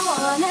 I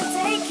wanna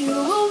take you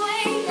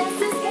away, let's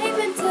escape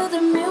into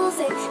the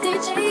music.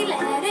 DJ,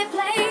 let it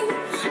play.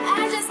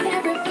 I just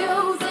can't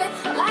refuse it,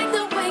 like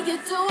the way you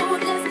do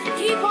this.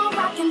 Keep on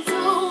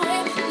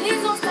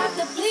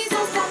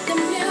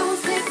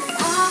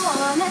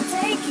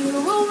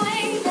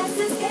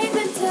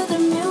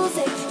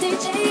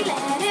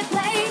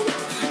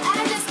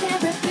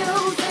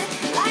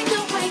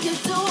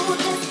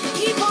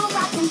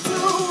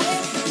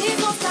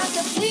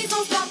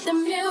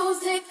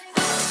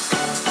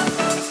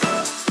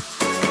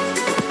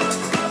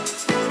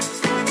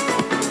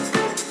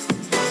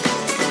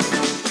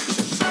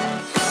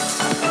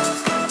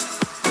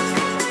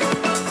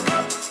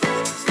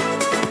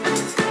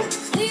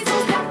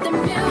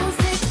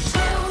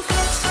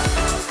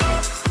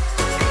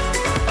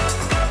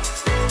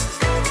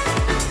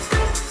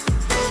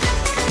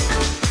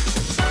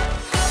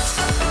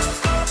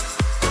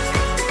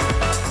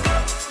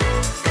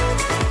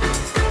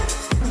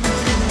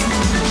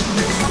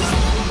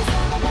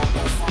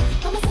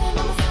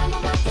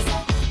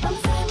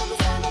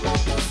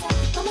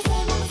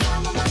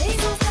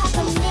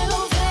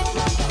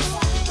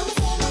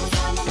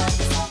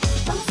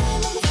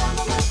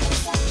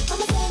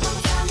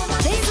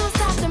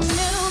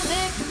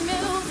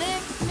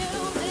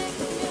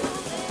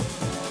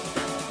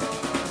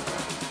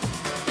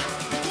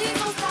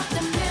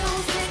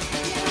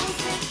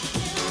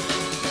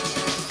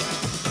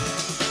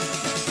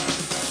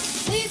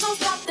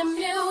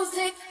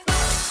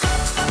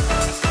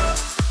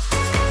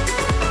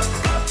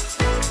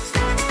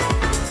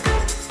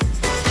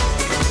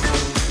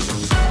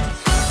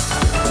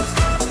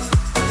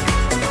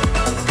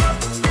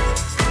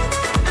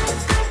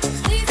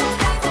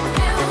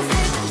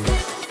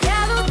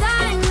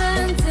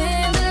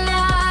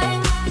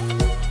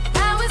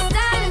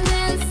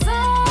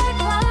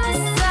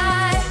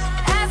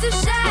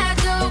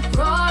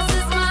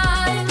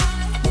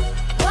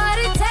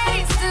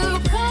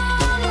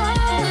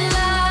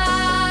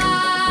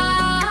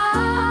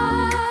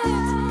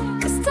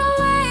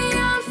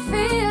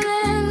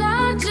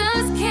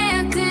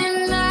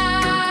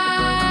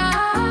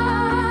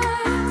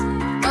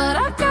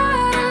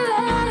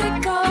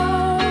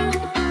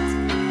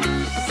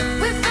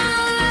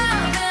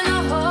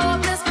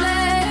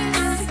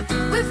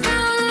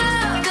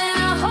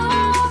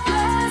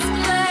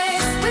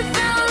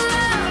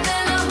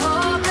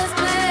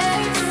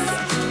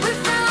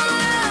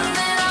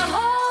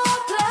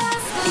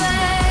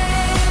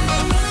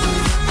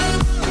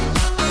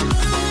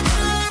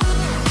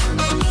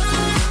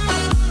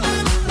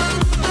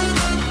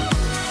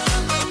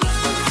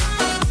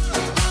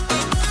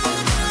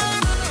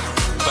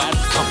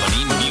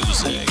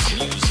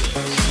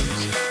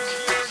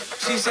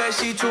said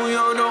she too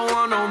young, don't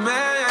want no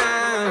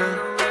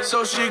man.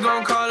 So she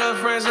gon' call her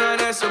friends, now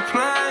that's a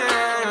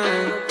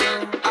plan.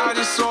 I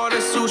just saw the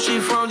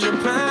sushi from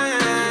Japan.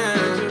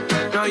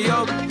 Now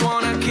yo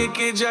wanna kick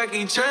it,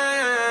 Jackie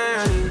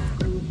Chan.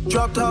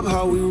 Drop top,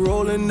 how we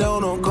rollin'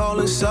 down on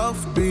Collin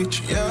South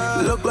Beach.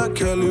 Yeah. Look like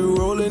Kelly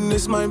rollin',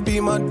 this might be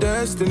my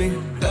destiny.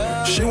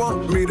 Yeah. She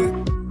want me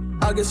to,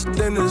 I guess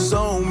then it's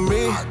on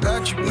me. I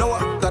got you, know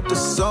I got the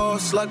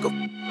sauce like a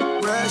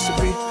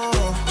recipe.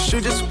 She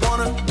just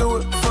wanna do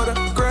it for the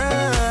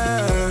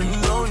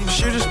grand.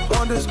 She just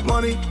want this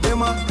money in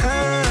my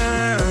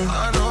hand.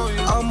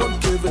 I'ma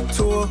give it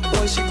to her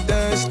when she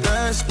dance,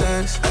 dance,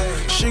 dance.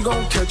 She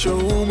gon' catch a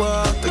Uber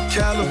out the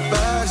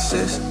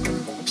Calabasas.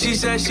 She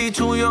said she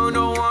too young,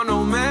 don't want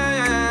no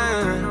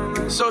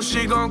man. So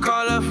she gon'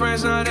 call her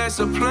friends, now that's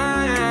a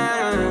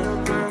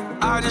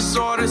plan. I just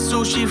saw the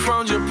sushi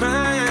from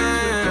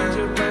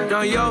Japan.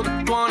 Now yo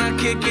wanna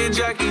kick it,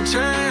 Jackie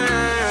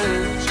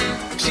Chan.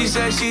 She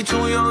said she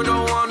too young,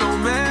 don't want no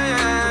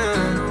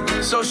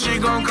man. So she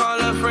gon'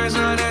 call her friends,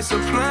 now that's a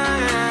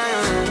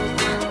plan.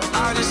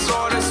 I just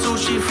saw the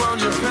sushi from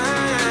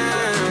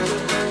Japan.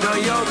 Now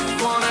yo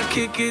wanna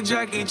kick it,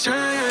 Jackie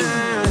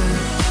Chan.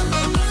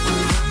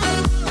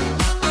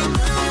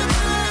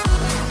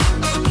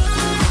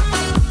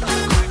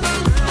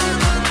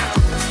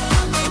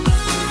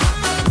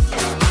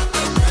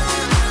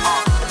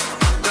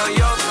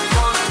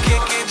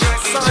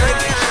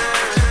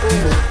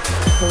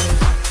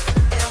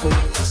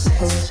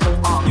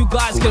 You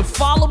guys can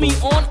follow me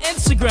on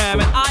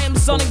Instagram at I am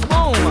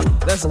Sonicboom.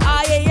 That's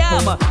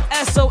IAM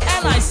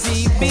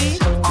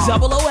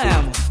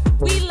SONICBOOM.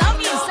 We love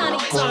you,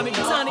 Sonicboom.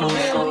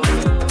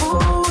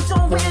 Ooh,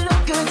 don't we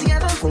look good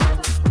together?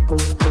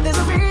 There's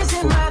a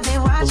reason why they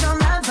watch all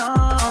night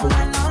long.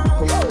 I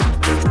know.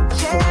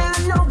 Yeah, I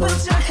know we'll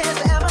your head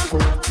forever.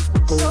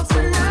 So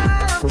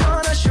tonight I'm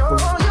gonna show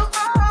you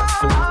all.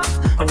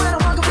 When I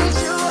walk up with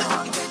you,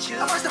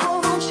 I watch the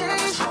whole room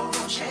change.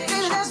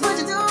 Baby, that's what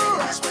you do.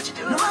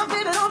 No, my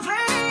baby don't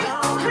play.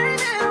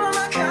 Creaming on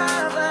my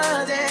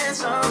confidence.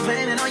 I'm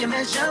blaming on your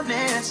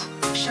measurements.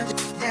 Shut it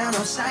down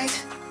on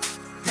sight.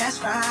 That's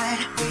right.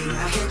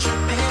 I hit your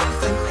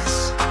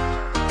finesse.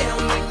 It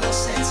don't make no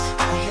sense.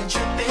 I hit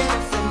your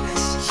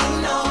finesse. You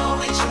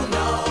know it, you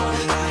know.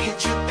 I hit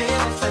your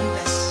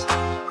finesse.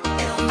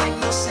 It don't make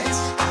no sense.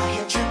 I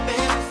hit your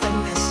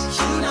finesse.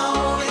 You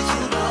know it,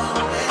 you know.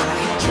 I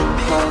hit your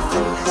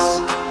finesse.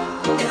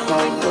 It don't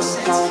make no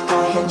sense.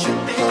 I hit your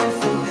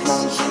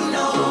finesse. You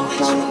know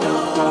it, you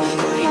know. I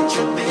hit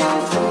your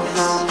finesse.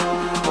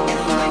 It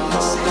don't make no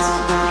sense.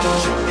 I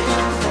hit your finesse.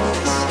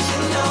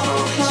 You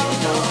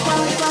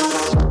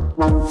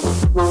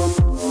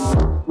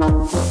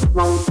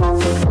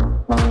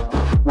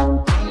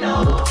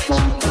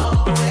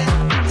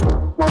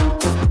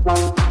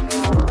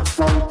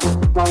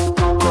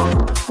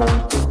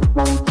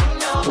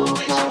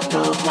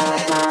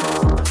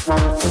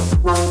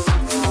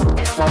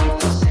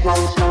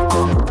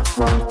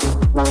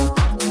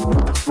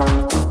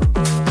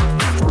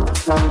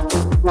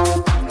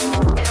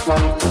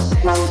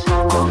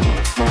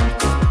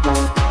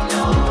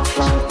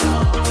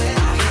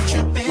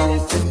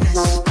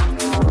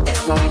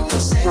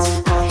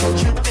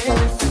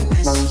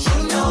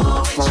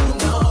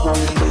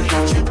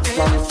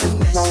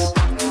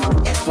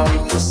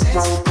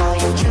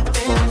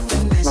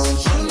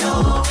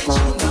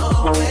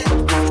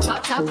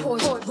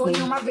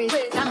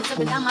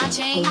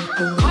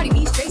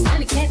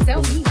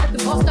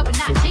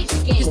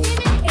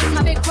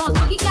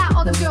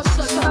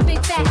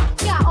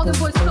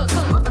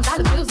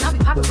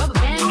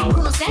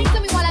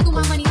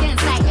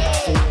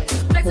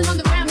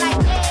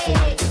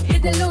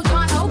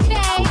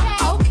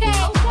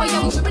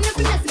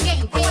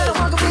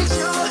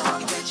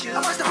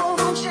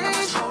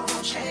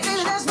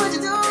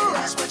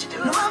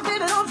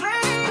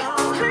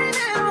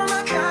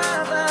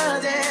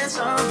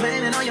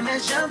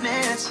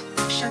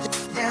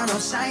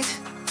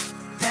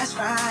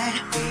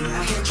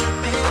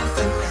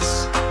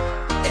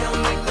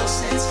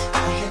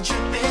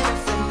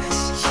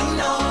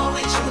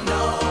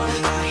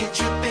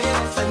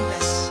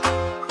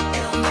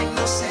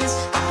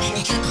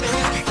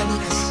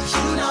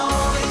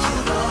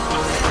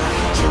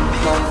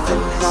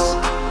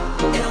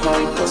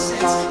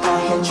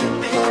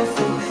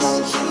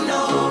know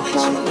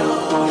it, you know.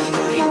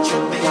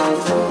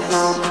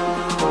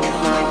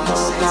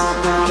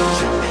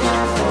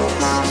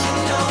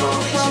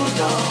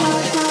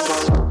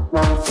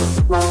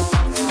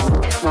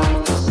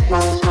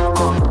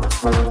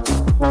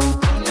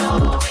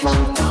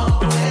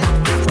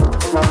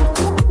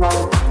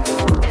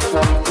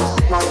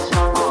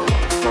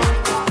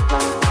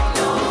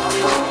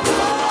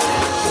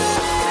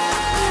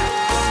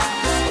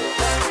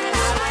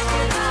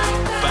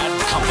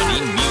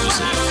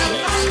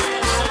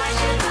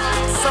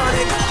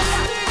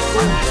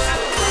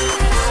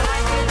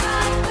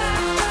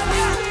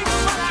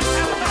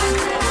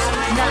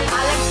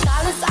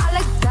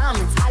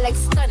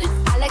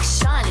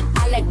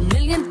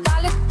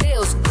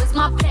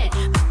 my pen.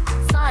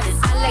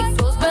 I like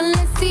those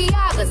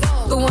Balenciagas,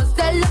 the ones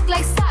that look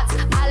like socks.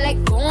 I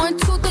like going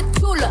to the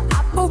Tula.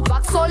 I put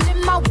rocks all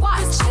in my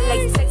watch. I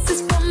like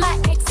texts from my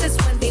exes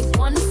when they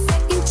want a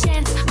second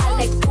chance. I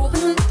like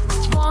proving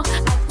wrong.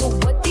 I do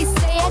what they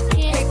say I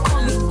can't. They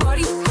call me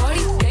Cardi,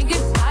 Cardi,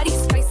 banging body,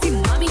 spicy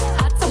mommy,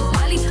 hot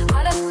tamale,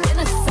 hotter than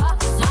a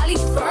Somali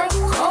fur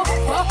coat.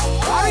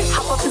 Sorry,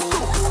 hop up the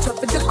stoop, jump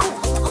in the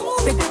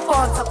coop, big dip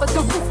on top of the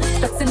roof,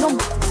 flexing on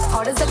as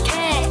hard as I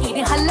can,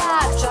 eating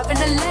halal,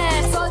 driving a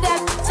lamb. So that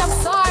bitch, I'm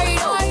sorry,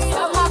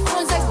 got my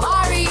friends like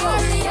Mario.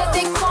 Yeah,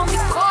 they call me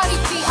Cardi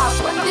B. I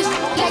run this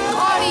shit like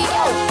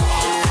cardio.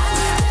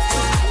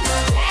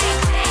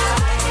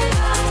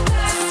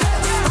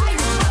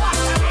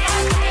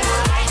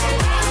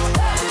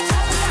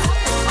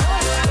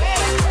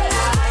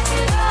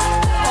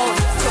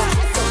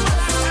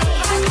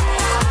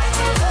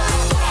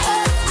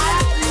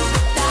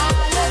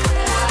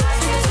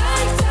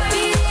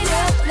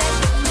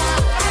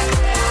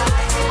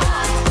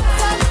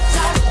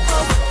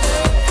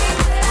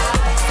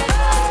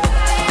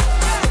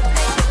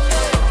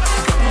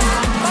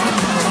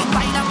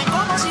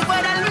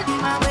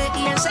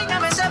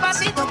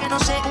 No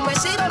sé, un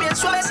besito bien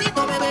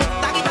suavecito, bebé.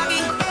 Taqui, taqui,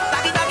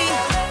 taqui, taqui,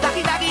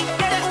 taqui, taqui.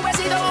 ¿Quieres un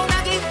besito con un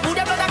aquí?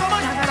 Una plata como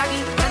nada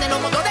aquí. Prende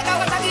los motores de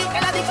caguas aquí. Que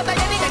la disco está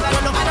llena y de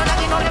calor. Los malos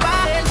aquí no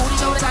rebaje. El booty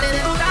sobresale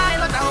de tu traje.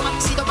 Lo trajo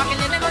maxito pa' que el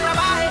nene no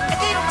trabaje. Es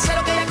que yo no sé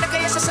lo que ella cree que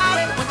ella se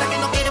sabe. Cuenta que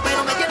no quiere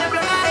pero me tiene el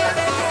plenaje.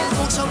 El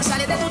booty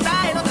sobresale de tu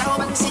traje. Lo trajo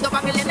maxito pa'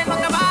 que el nene no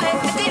trabaje.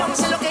 Es que yo no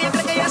sé lo que ella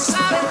cree que ella se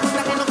sabe.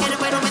 Cuenta que no quiere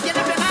pero me tiene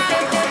el plenaje.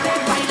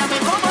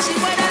 Báilame como si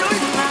fuera la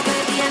última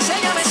vez. Y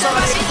enséñame ese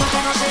vasito que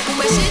no sé. Un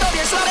besito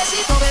bien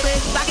suavecito, bebé.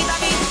 Taqui,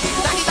 taqui,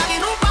 taqui, taqui,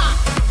 rumba.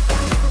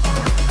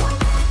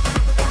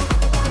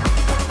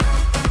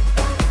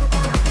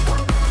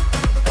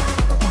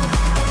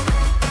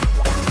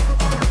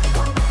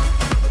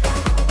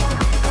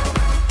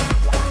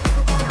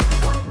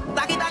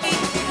 Taqui, taqui,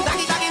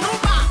 taqui, taqui,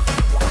 rumba.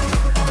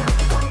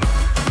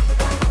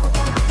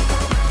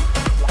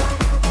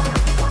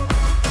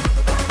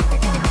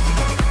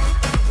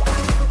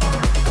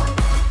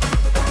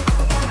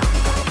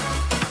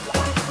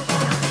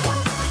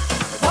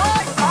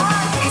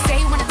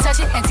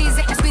 And tease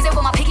it and squeeze it.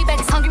 Well, my piggyback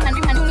is hungry, man.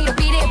 You need to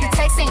beat it. If the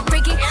text ain't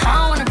freaky, I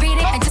don't wanna read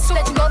it. And just to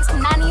let you know, this the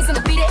 90s and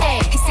the beat it.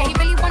 Ay. He said he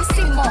really wanna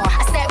see me more.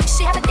 I said we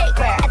should have a date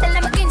where at the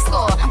Lamborghini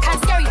store. I'm kinda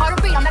scary, hard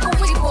to read. I'm like a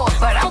Ouija board,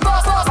 but I'm a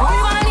boss. What do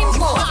you wanna leave me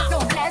for? No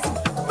class,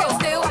 real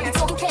still. I'm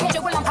talking cash,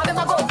 well I'm popping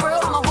my gold grill.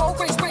 I'm a whole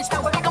rich,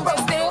 now we're like I'm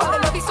broke still. All the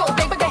love is so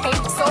big, but the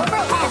hate is so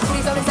real. El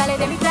booty sobresale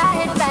de mi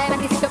traje, no trae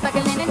necesito pa' que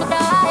el nene no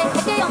trabaje.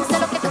 Es que yo no sé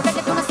lo que tú crees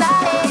que tú no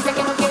sabes. Dice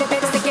que no quiere,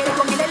 pero se quiere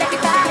con miles de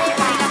equipaje.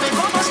 Báilame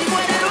como si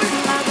fuera la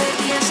última vez.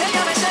 Y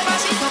enséñame ese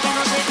vasito que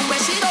no sé. Un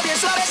besito bien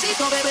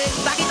suavecito, bebé.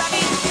 Taqui,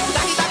 taqui,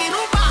 taqui, taqui,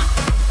 rumba.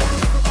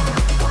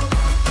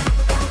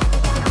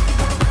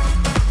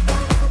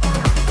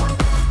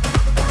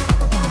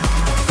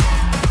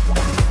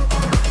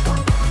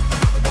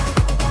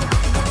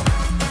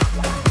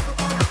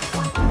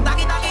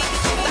 Taqui, taqui,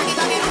 taqui,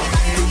 taqui, rumba.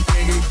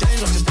 Ya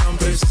no están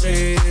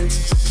presentes.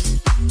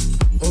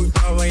 Hoy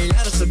pa'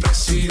 bailar soy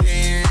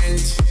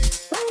presidente.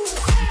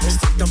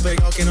 Estoy tan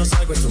pegado que no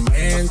salgo en tu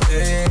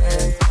mente.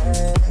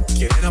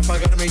 Quieren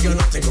apagarme y yo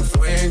no tengo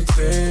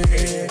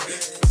fuente.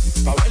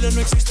 Pa' bailar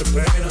no existe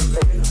pena.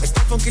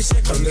 Este funky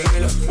se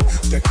candela.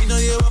 De aquí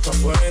nadie va pa'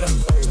 afuera.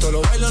 Esto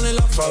lo bailan en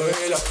la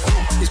favela.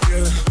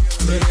 Izquierda,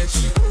 derecha,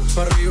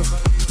 pa' arriba,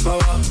 pa'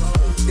 abajo.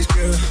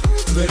 Izquierda,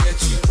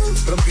 derecha,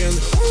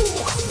 rompiendo.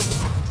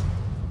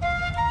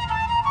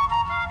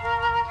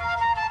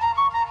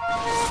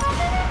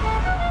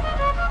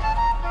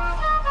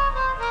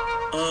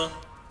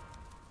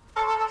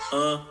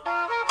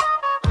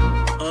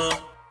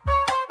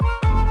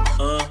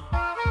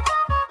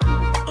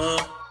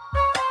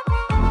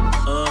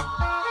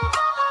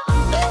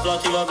 É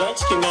flauta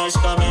envolvente que mexe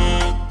com a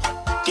mente.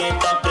 Quem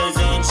tá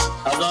presente,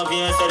 as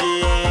novinhas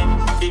ali,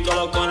 fica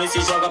loucona e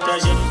se joga pra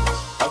gente.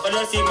 Eu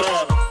falei assim pra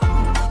ela.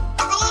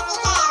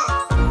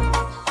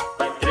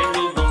 Vai treme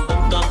o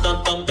bumbum, tam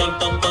tam tam tam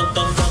tam tam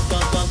tam.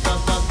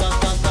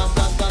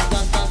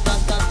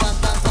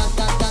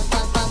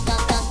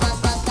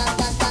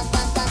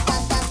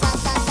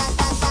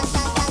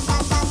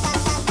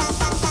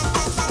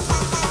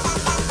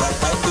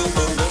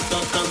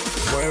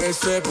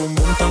 Ese bum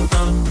bum tam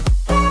tam.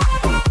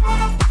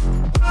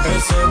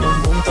 Ese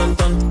bum bum tam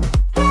tam.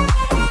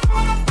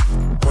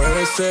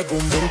 Mueve ese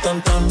bum bum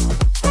tam tam.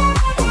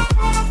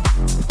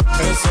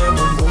 Ese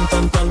bum bum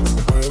tam tam.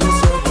 Mueve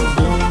ese bum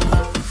bum.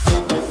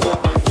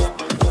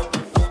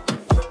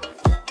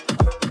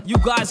 You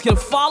guys can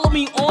follow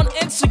me on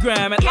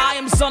Instagram at I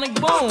am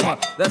Sonicboom.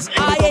 That's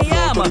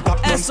IAMSONICBOOM.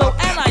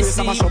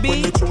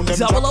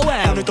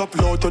 Turn it up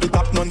low to the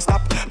top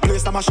non-stop.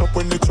 Place a mash up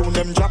when the tune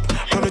them drop.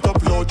 Turn it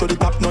up low to the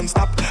top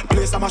non-stop.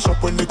 Place a mash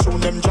up when the tune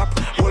them drop.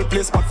 Whole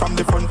place back from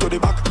the front to the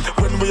back.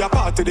 When we are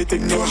party the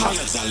thing never shot.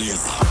 Mash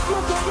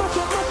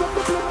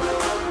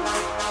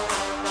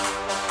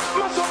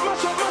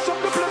up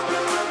the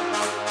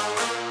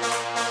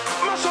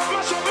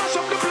place.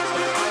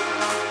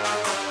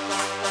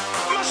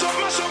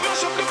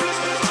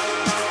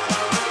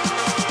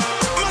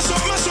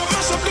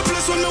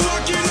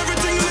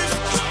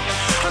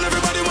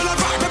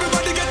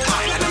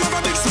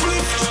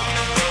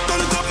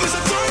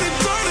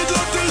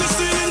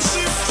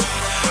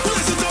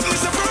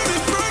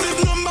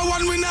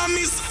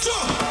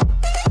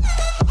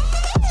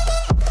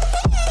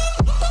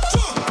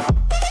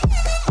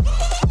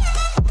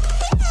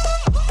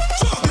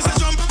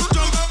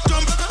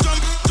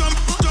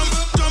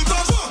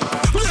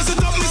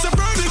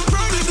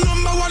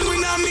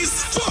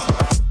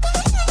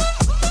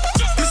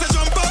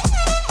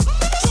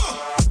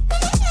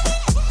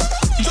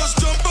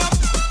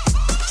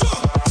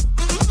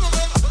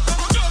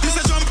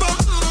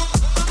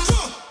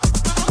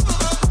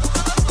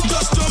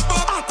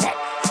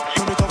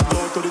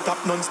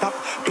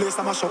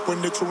 mash up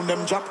when the tune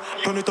them drop.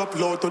 Turn it up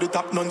low to the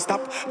top non-stop.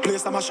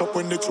 Place a mash up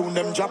when the tune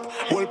them drop.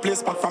 Whole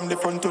place back from the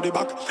front to the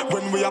back.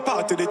 When we are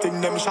party, the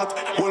thing them shot.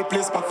 Whole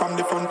place back from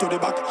the front to the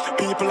back.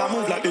 People are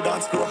move like the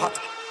dance floor hot.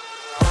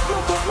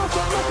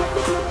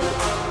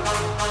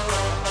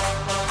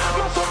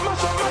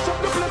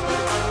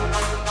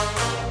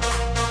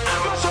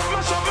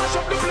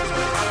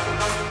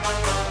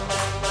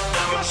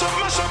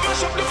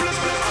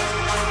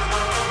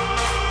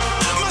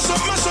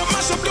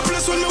 Mash up the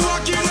place when we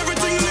walk in,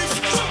 everything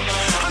lift.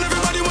 And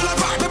everybody wanna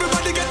vibe,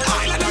 everybody get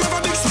high like them have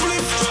a big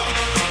split.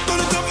 Turn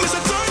it up,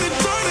 Mr. Turn it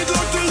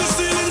low till the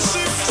ceiling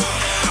shift.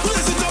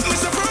 Raise it up,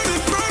 Mr.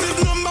 Burn it,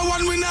 number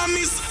one we not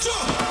miss.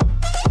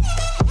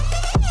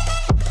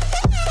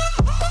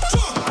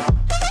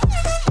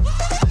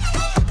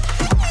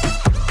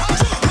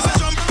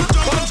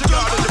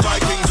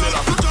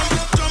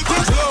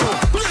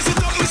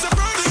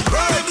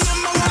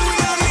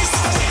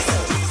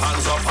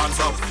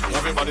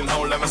 Everybody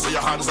now, let me see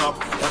your hands up.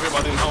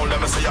 Everybody now,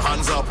 let me see your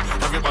hands up.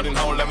 Everybody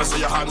now, let me see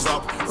your hands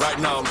up. Right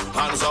now,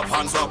 hands up,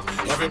 hands up.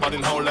 Everybody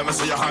now, let me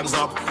see your hands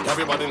up.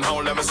 Everybody now,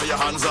 let me see your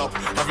hands up.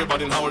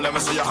 Everybody now, let me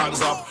see your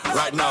hands up.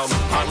 Right now,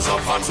 hands up,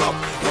 hands up.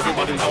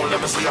 Everybody now,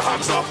 let me see your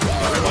hands up.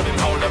 Everybody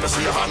now, let me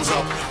see your hands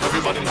up.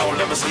 Everybody now,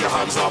 let me see your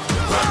hands up.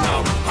 Right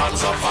now,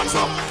 hands up, hands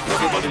up.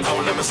 Everybody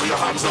now, let me see your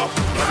hands up.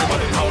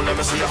 Everybody now, let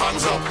me see your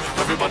hands up.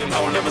 Everybody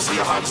now, let me see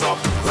your hands up.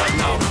 Right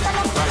now,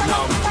 right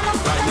now,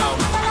 right now,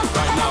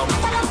 right now.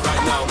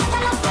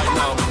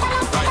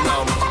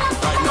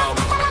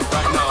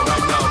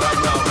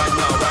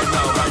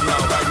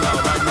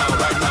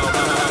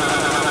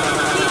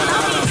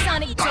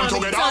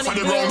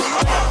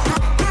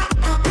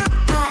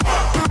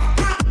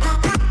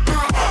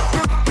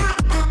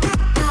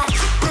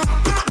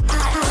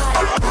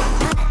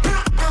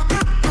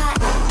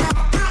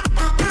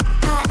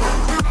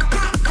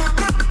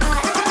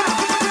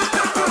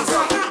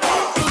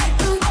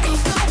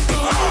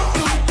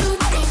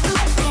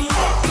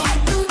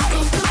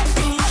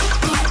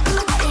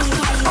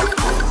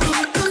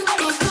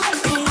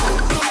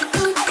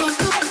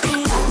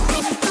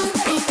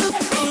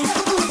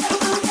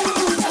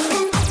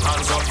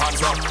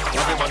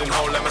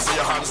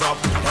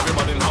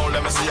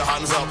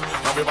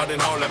 Everybody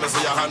now, let me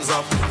see your hands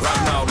up.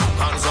 Right now,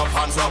 hands up,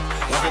 hands up.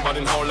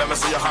 Everybody now, let me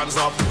see your hands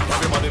up.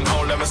 Everybody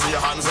now, let me see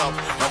your hands up.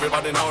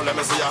 Everybody now, let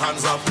me see your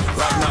hands up.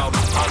 Right now,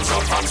 hands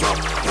up, hands up.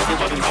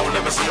 Everybody now,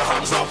 let me see your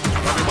hands up.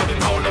 Everybody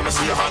now, let me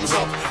see your hands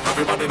up.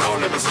 Everybody now,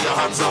 let me see your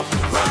hands up.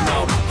 Right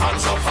now,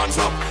 hands up, hands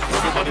up.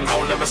 Everybody now,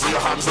 let me see your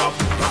hands up.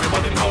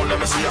 Everybody now, let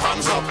me see your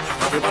hands up.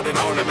 Everybody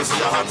now, let me see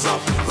your hands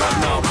up. Right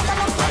now,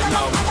 right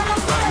now,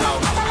 right now,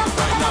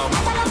 right now,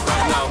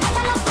 right now,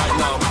 right now,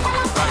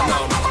 right now.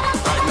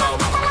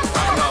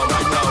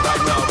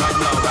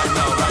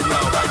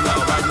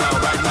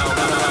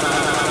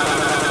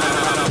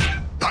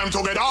 Time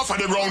to get off of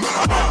the ground.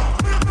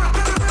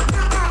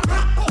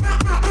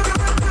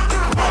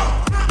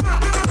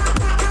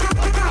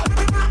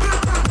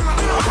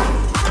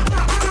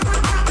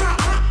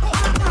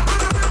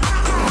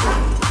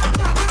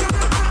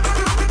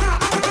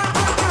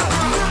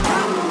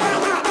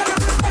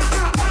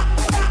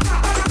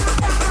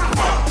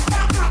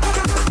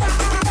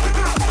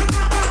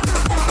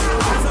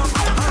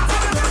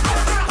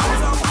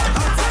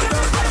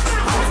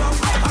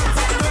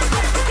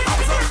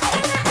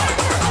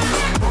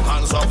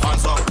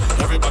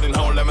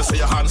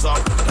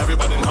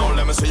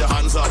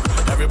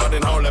 Everybody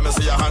now, let me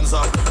see your hands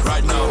up.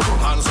 Right now,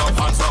 hands up,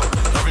 hands up.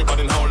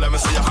 Everybody now, let me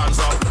see your hands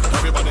up.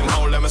 Everybody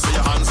now, let me see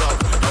your hands up.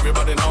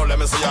 Everybody now, let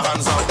me see your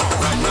hands up.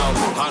 Right now,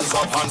 hands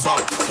up, hands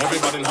up.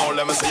 Everybody now,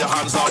 let me see your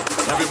hands up.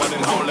 Everybody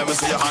now, let me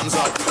see your hands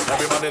up.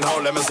 Everybody now,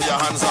 let me see your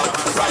hands up.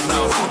 Right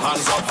now,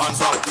 hands up,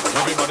 hands up.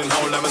 Everybody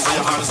now, let me see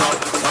your hands up.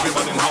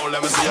 Everybody now,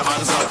 let me see your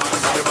hands up.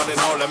 Everybody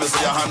now, let me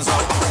see your hands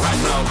up.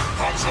 Right now,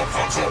 hands up,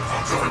 hands up.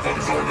 Everybody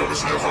now, let me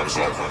see your hands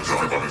up.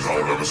 Everybody now,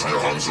 let me see your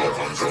hands up.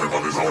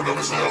 Everybody now, let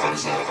me see your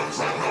hands up.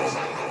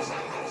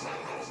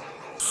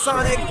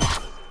 Sonic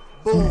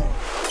Boom.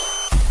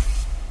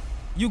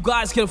 You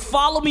guys can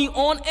follow me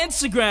on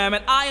Instagram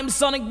at I am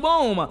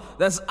Sonicboom.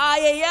 That's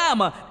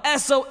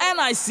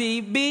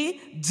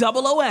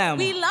IAMSONICBOOM.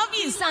 We love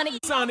you,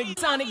 Sonic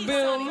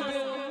Boom.